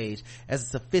center stage as a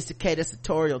sophisticated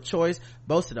sartorial choice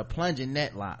boasted a plunging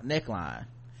neckline.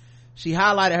 She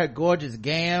highlighted her gorgeous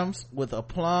gams with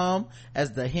aplomb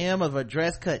as the hem of her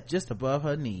dress cut just above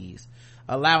her knees,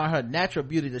 allowing her natural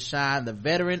beauty to shine. The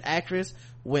veteran actress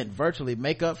went virtually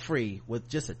makeup free with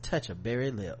just a touch of berry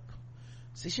lip.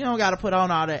 See, she don't gotta put on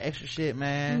all that extra shit,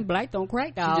 man. Black don't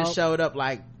crack, dog. She just showed up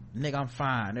like, nigga, I'm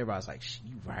fine. Everybody's like,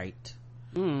 you right.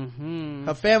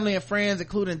 Her family and friends,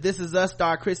 including This Is Us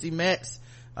star Chrissy Metz,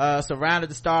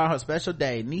 surrounded the star on her special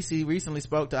day. Niecy recently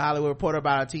spoke to a Hollywood Reporter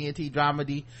about her TNT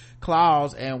dramedy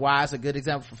Claus and why it's a good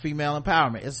example for female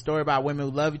empowerment. It's a story about women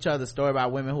who love each other, a story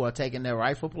about women who are taking their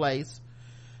rightful place.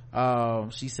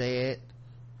 She said,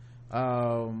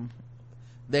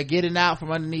 they're getting out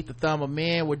from underneath the thumb of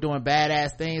men. We're doing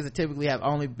badass things that typically have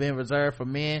only been reserved for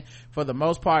men. For the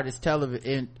most part, it's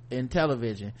in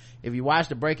television. If you watch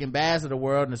the Breaking Bads of the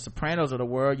world and the Sopranos of the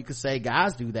world, you could say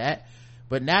guys do that.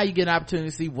 But now you get an opportunity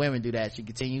to see women do that. She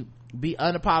continued, be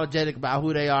unapologetic about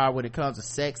who they are when it comes to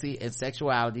sexy and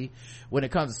sexuality. When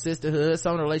it comes to sisterhood,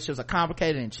 some of the relationships are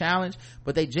complicated and challenged,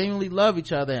 but they genuinely love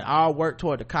each other and all work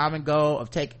toward the common goal of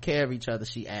taking care of each other,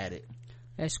 she added.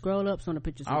 Hey, scroll up some of the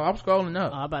pictures. Oh, I'm scrolling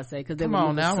up. Oh, I'm about to say, because come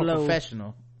on now, I'm a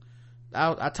professional.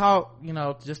 I talk,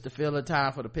 just to fill the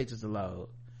time for the pictures to load.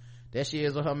 There she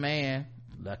is with her man.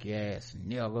 Lucky ass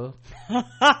nigga.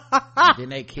 Then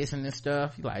they kissing and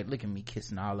stuff. You like, look at me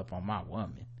kissing all up on my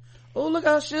woman. Oh, look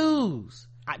at her shoes.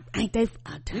 Ain't they?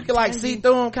 You can like see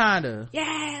through them, kinda.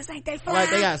 Yes, ain't they fly?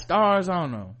 Like they got stars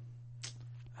on them.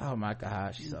 Oh my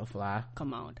god, she's so fly.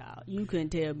 Come on, dog. You couldn't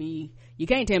tell me. You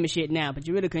can't tell me shit now, but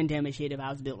you really couldn't tell me shit if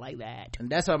I was built like that. And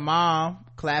that's her mom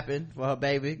clapping for her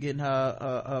baby, getting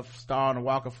her star on the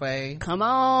Walk of Fame. Come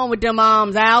on with them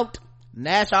moms out.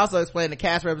 Nash also explained the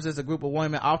cast represents a group of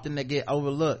women often that get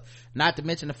overlooked, not to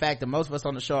mention the fact that most of us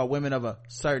on the show are women of a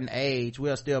certain age. We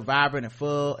are still vibrant and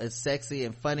full and sexy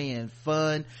and funny and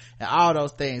fun and all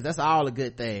those things. That's all a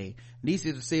good thing. Niecy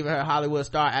is receiving her Hollywood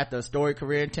star after a storied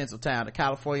career in Tinseltown. The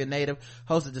California native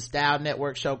hosted the Style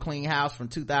Network show Clean House from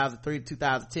 2003 to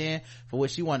 2010, for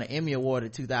which she won an Emmy Award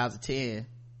in 2010.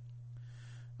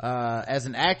 As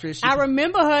an actress, I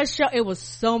remember her show. It was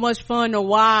so much fun to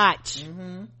watch.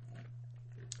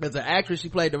 As an actress, she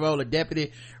played the role of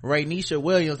Deputy Raynisha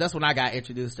Williams. That's when I got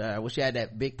introduced to her, when she had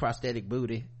that big prosthetic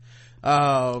booty.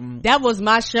 That was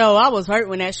my show. I was hurt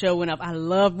when that show went up.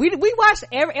 We watched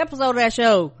every episode of that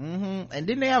show. And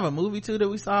didn't they have a movie too that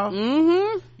we saw?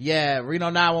 Yeah, Reno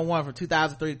 911 from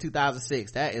 2003 to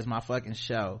 2006. That is my fucking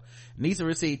show. Niecy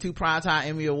received 2 Primetime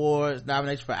Emmy Awards,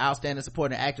 nomination for Outstanding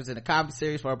Supporting Actress in a Comedy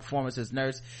Series for her performance as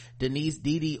nurse Denise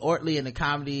Dee Ortley in the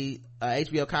comedy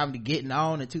HBO comedy Getting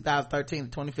On in 2013 to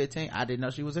 2015. I didn't know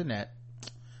she was in that.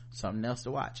 Something else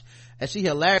to watch. And she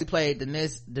hilariously played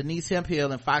Denise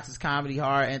Hemphill in Fox's comedy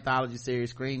horror anthology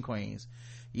series Scream Queens.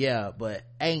 Yeah, but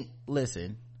ain't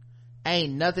nothing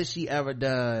she ever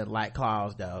done like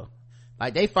Claus though.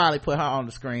 Like they finally put her on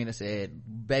the screen and said,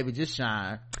 baby, just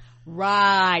shine.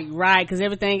 Right, because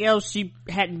everything else she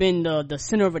hadn't been the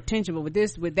center of attention, but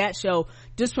with that show,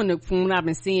 just from what I've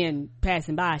been seeing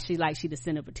passing by, she the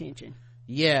center of attention.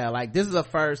 Yeah, like this is the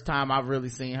first time I've really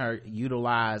seen her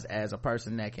utilized as a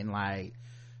person that can like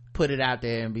put it out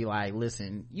there and be like,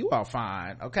 listen, you are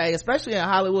fine, okay? Especially in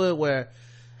Hollywood where,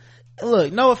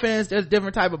 look, no offense, there's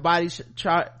different type of body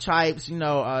types, you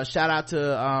know. Shout out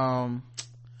to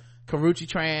Karrueche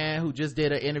Tran, who just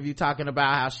did an interview talking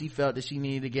about how she felt that she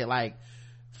needed to get like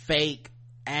fake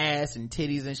ass and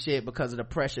titties and shit because of the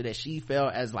pressure that she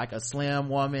felt as like a slim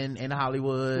woman in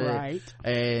Hollywood, right?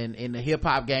 And in the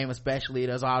hip-hop game especially,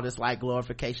 there's all this like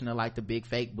glorification of like the big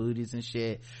fake booties and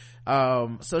shit.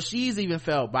 So she's even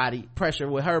felt body pressure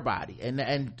with her body,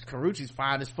 and Karrueche's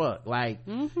fine as fuck. Like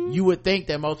you would think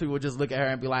that most people would just look at her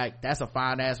and be like, that's a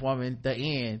fine ass woman, the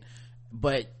end.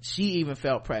 But she even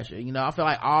felt pressure, you know. I feel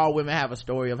like all women have a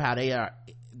story of how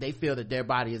they feel that their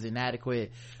body is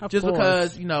inadequate, just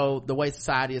because, you know, the way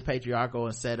society is patriarchal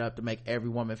and set up to make every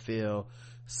woman feel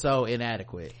so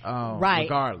inadequate,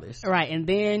 regardless. Right. And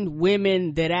then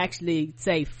women that actually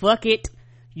say, fuck it,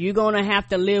 you're gonna have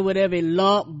to live with every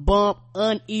lump, bump,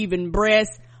 uneven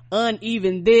breast,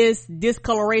 uneven this,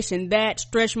 discoloration that,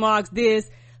 stretch marks this.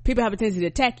 People have a tendency to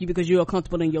attack you because you're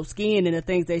comfortable in your skin and the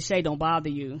things they say don't bother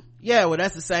you. Yeah, well,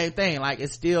 that's the same thing. Like,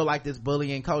 it's still like this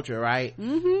bullying culture, right?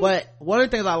 But one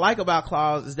of the things I like about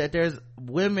Claus is that there's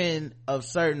women of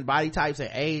certain body types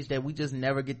and age that we just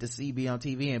never get to see be on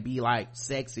TV and be like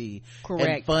sexy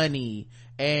and funny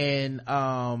and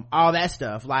all that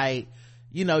stuff. Like,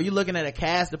 you know, you're looking at a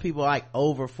cast of people like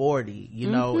over 40, you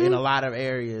know, in a lot of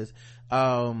areas.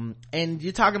 And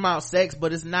you're talking about sex,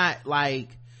 but it's not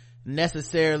like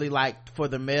necessarily like for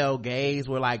the male gaze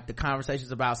where like the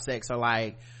conversations about sex are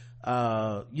like,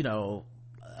 you know,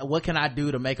 what can I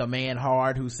do to make a man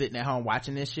hard who's sitting at home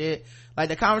watching this shit? Like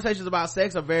the conversations about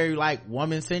sex are very like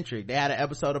woman centric. They had an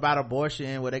episode about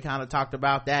abortion where they kind of talked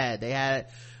about that. They had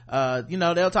you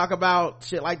know, they'll talk about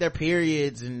shit like their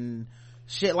periods and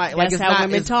shit like that's it's how not,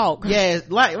 women talk. Yeah,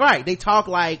 like right, they talk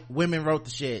like women wrote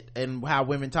the shit and how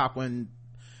women talk when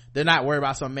they're not worried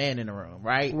about some man in the room,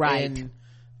 right? And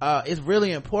it's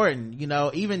really important, you know.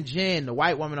 Even Jen, the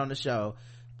white woman on the show,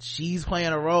 she's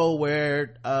playing a role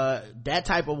where that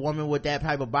type of woman with that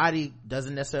type of body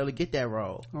doesn't necessarily get that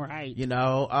role, right? You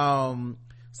know.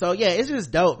 So yeah, it's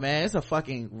just dope, man. It's a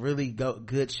fucking really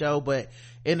good show. But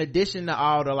in addition to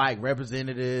all the like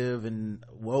representative and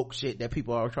woke shit that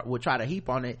people would try to heap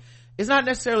on it, it's not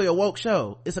necessarily a woke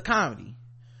show. It's a comedy.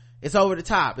 It's over the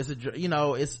top. It's a, you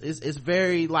know, it's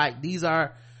very like, these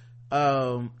are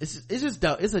it's just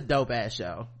dope. It's a dope ass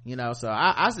show, you know. So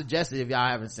I suggest it if y'all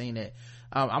haven't seen it.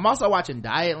 I'm also watching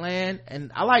Dietland,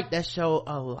 and I like that show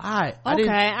a lot.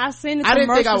 I've seen the commercials. I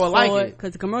didn't think I would like it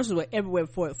because the commercials were everywhere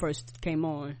before it first came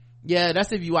on. Yeah,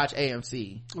 that's if you watch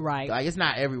AMC, right? Like, it's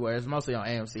not everywhere. It's mostly on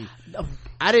AMC.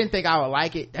 I didn't think I would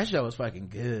like it. That show was fucking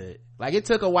good. Like, it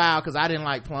took a while because I didn't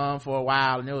like Plum for a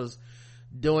while, and it was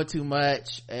doing too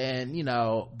much, and you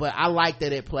know. But I like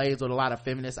that it plays with a lot of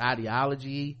feminist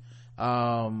ideology.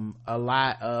 A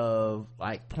lot of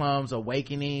like Plum's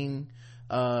awakening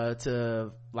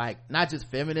to like not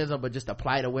just feminism but just the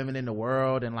plight of women in the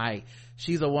world. And like,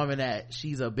 she's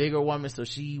a bigger woman, so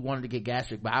she wanted to get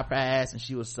gastric bypass, and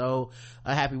she was so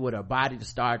happy with her body to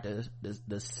start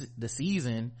the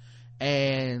season,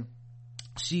 and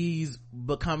she's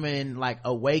becoming like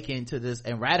awakened to this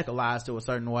and radicalized to a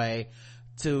certain way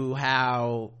to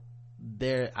how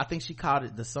I think she called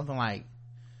it something like,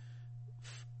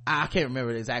 I can't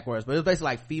remember the exact words, but it was basically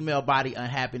like female body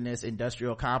unhappiness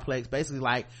industrial complex, basically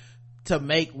like to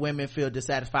make women feel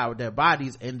dissatisfied with their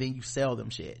bodies, and then you sell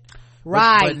them shit,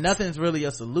 right? But nothing's really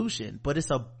a solution, but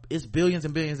it's billions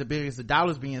and billions and billions of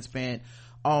dollars being spent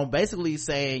on basically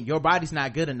saying your body's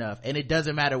not good enough, and it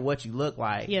doesn't matter what you look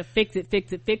like. Yeah, fix it,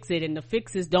 and the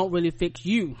fixes don't really fix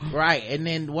you, right? And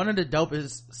then one of the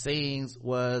dopest scenes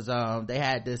was they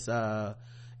had this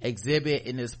exhibit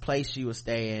in this place she was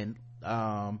staying,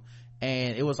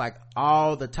 and it was like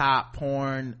all the top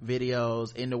porn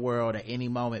videos in the world at any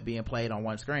moment being played on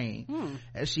one screen.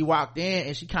 And she walked in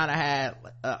and she kind of had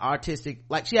artistic,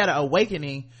 like she had an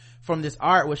awakening from this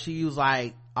art where she was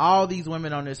like, all these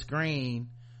women on this screen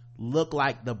look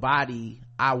like the body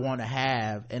I want to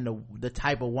have and the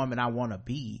type of woman I want to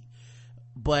be,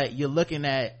 but you're looking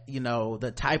at, you know,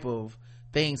 the type of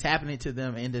things happening to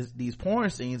them in these porn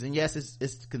scenes, and yes,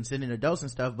 it's considered adults and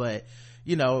stuff, but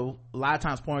you know, a lot of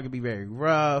times porn can be very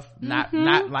rough, not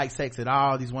like sex at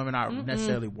all. These women aren't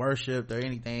necessarily worshipped or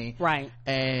anything, right?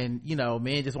 And you know,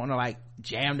 men just want to like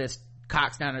jam their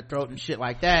cocks down their throat and shit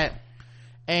like that.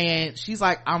 And she's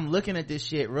like, I'm looking at this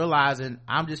shit realizing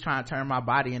I'm just trying to turn my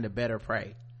body into better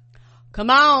prey. Come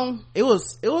on.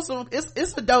 It's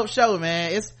a dope show,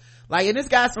 man. It's like, and it's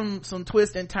got some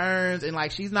twists and turns, and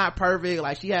like she's not perfect,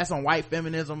 like she has some white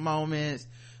feminism moments,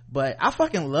 but I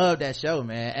fucking love that show,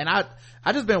 man. And I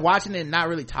just been watching it and not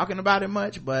really talking about it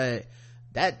much, but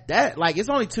that like, it's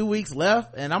only 2 weeks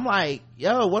left and I'm like,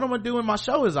 yo, what am I gonna do when my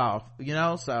show is off, you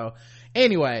know? So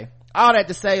anyway, all that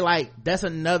to say, like, that's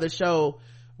another show.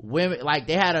 Women, like,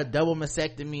 they had a woman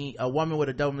with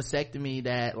a double mastectomy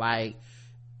that like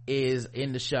is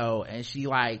in the show, and she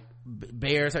like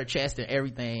bares her chest and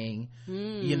everything,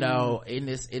 you know, in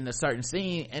a certain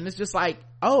scene, and it's just like,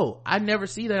 oh, I never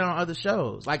see that on other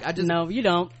shows. Like, I just, no, you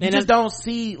don't. You just don't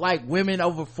see like women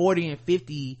over 40 and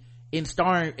 50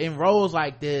 starring in roles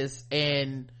like this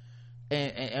and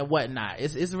whatnot.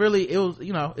 It's really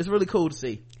cool to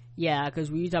see. Yeah, because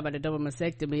when you talk about the double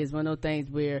mastectomy, it's one of those things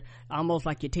where almost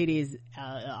like your titties,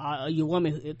 your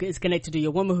woman is connected to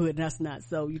your womanhood, and that's not,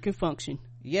 so you can function.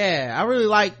 Yeah, I really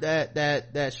like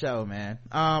that show, man.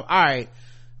 All right,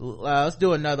 let's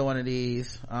do another one of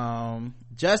these.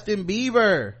 Justin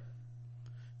Bieber,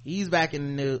 he's back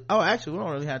in the news. Oh, actually, we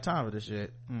don't really have time for this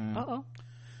shit.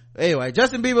 Anyway,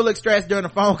 Justin Bieber looked stressed during a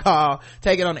phone call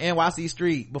taken on the NYC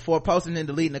street before posting and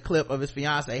deleting a clip of his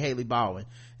fiancee Haley Baldwin.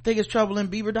 Think it's trouble in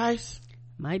Bieber dice?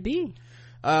 Might be.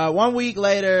 1 week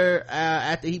later,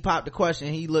 after he popped the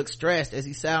question, he looked stressed as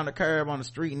he sat on the curb on the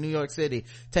street in New York City,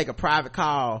 take a private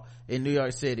call in New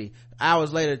York City.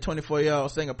 Hours later, the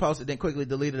 24-year-old singer posted, then quickly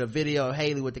deleted a video of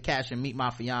Haley with the caption, "Meet my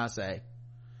fiance."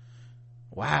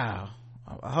 Wow.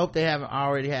 I hope they haven't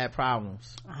already had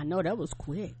problems. I know, that was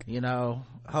quick. You know,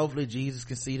 hopefully Jesus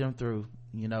can see them through.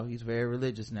 You know, he's very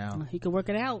religious now. He can work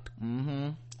it out.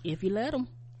 If you let him.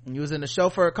 He was in the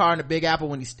chauffeur car in the Big Apple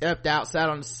when he stepped out, sat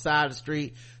on the side of the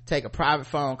street, take a private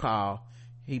phone call.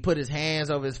 He put his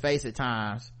hands over his face at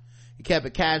times. He kept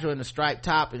it casual in a striped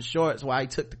top and shorts while he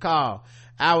took the call.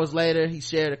 Hours later, he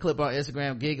shared a clip on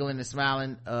Instagram, giggling and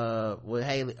smiling with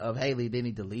Haley. Then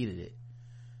he deleted it.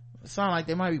 It sounded like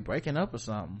they might be breaking up or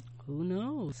something. Who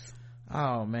knows?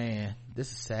 Oh man,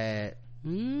 this is sad.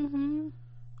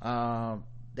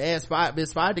 They had been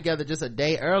spotted together just a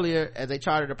day earlier as they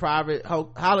chartered a private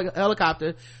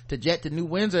helicopter to jet to New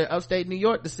Windsor, upstate New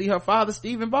York, to see her father,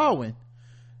 Stephen Baldwin.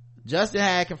 Justin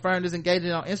had confirmed his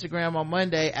engagement on Instagram on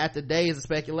Monday after days of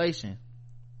speculation.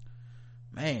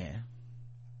 Man,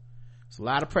 it's a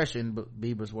lot of pressure in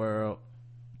Bieber's world.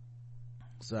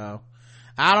 So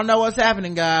I don't know what's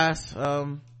happening, guys.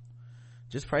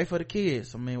 Just pray for the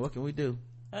kids. I mean, what can we do?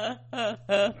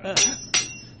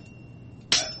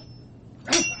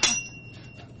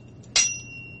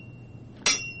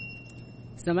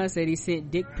 Somebody said he sent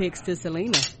dick pics to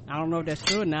Selena. I don't know if that's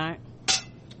true or not.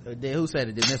 Who said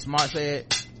it? Did Miss Smart say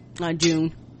it?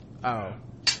 June. Oh,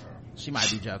 she might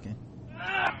be joking.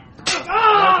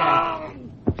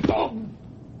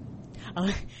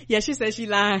 Okay. Yeah, she said she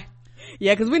lied.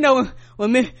 Yeah, because we know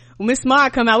when Miss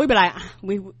Smart come out, we be like, I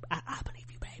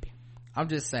believe you, baby. I'm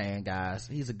just saying, guys,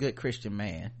 he's a good Christian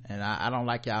man, and I don't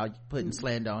like y'all putting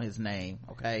slander on his name.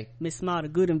 Okay, Miss Smart, a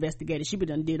good investigator. She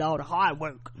done did all the hard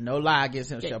work. No lie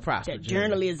against him shall prosper.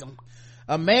 Journalism.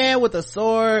 A man with a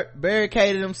sword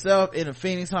barricaded himself in a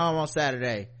Phoenix home on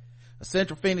Saturday. A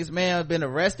Central Phoenix man has been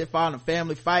arrested following a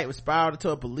family fight which spiraled into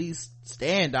a police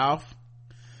standoff.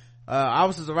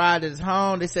 Officers arrived at his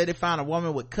home. They said they found a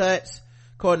woman with cuts.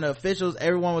 According to officials,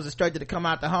 everyone was instructed to come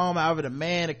out the home. However, the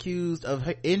man accused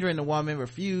of injuring the woman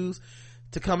refused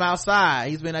to come outside.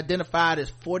 He's been identified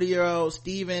as 40-year-old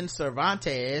Steven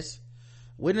Cervantes.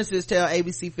 Witnesses tell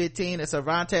ABC 15 that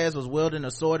Cervantes was wielding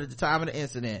a sword at the time of the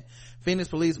incident. Phoenix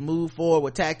police moved forward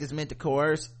with tactics meant to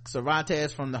coerce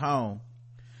Cervantes from the home.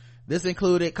 This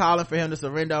included calling for him to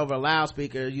surrender over a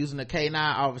loudspeaker, using a K-9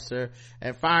 officer,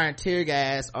 and firing tear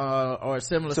gas or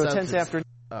similar substance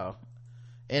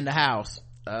in the house.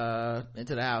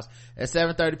 into the house. At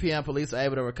 7:30 p.m., police are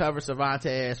able to recover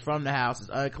Cervantes from the house. It's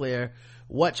unclear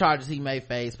what charges he may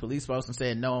face. Police spokesman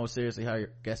said no one was seriously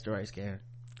hurt. Guess the race, Karen.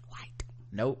 White.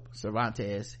 Nope.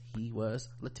 Cervantes, he was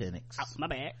lieutenant. Oh, my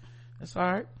bad. That's all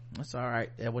right.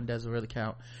 That one doesn't really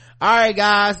count. All right,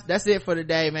 guys, that's it for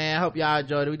today, man. Hope y'all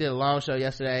enjoyed it. We did a long show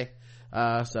yesterday,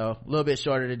 so a little bit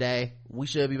shorter today. We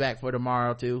should be back for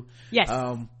tomorrow too. Yes.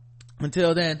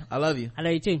 Until then, I love you. I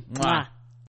love you too. Mwah. Mwah.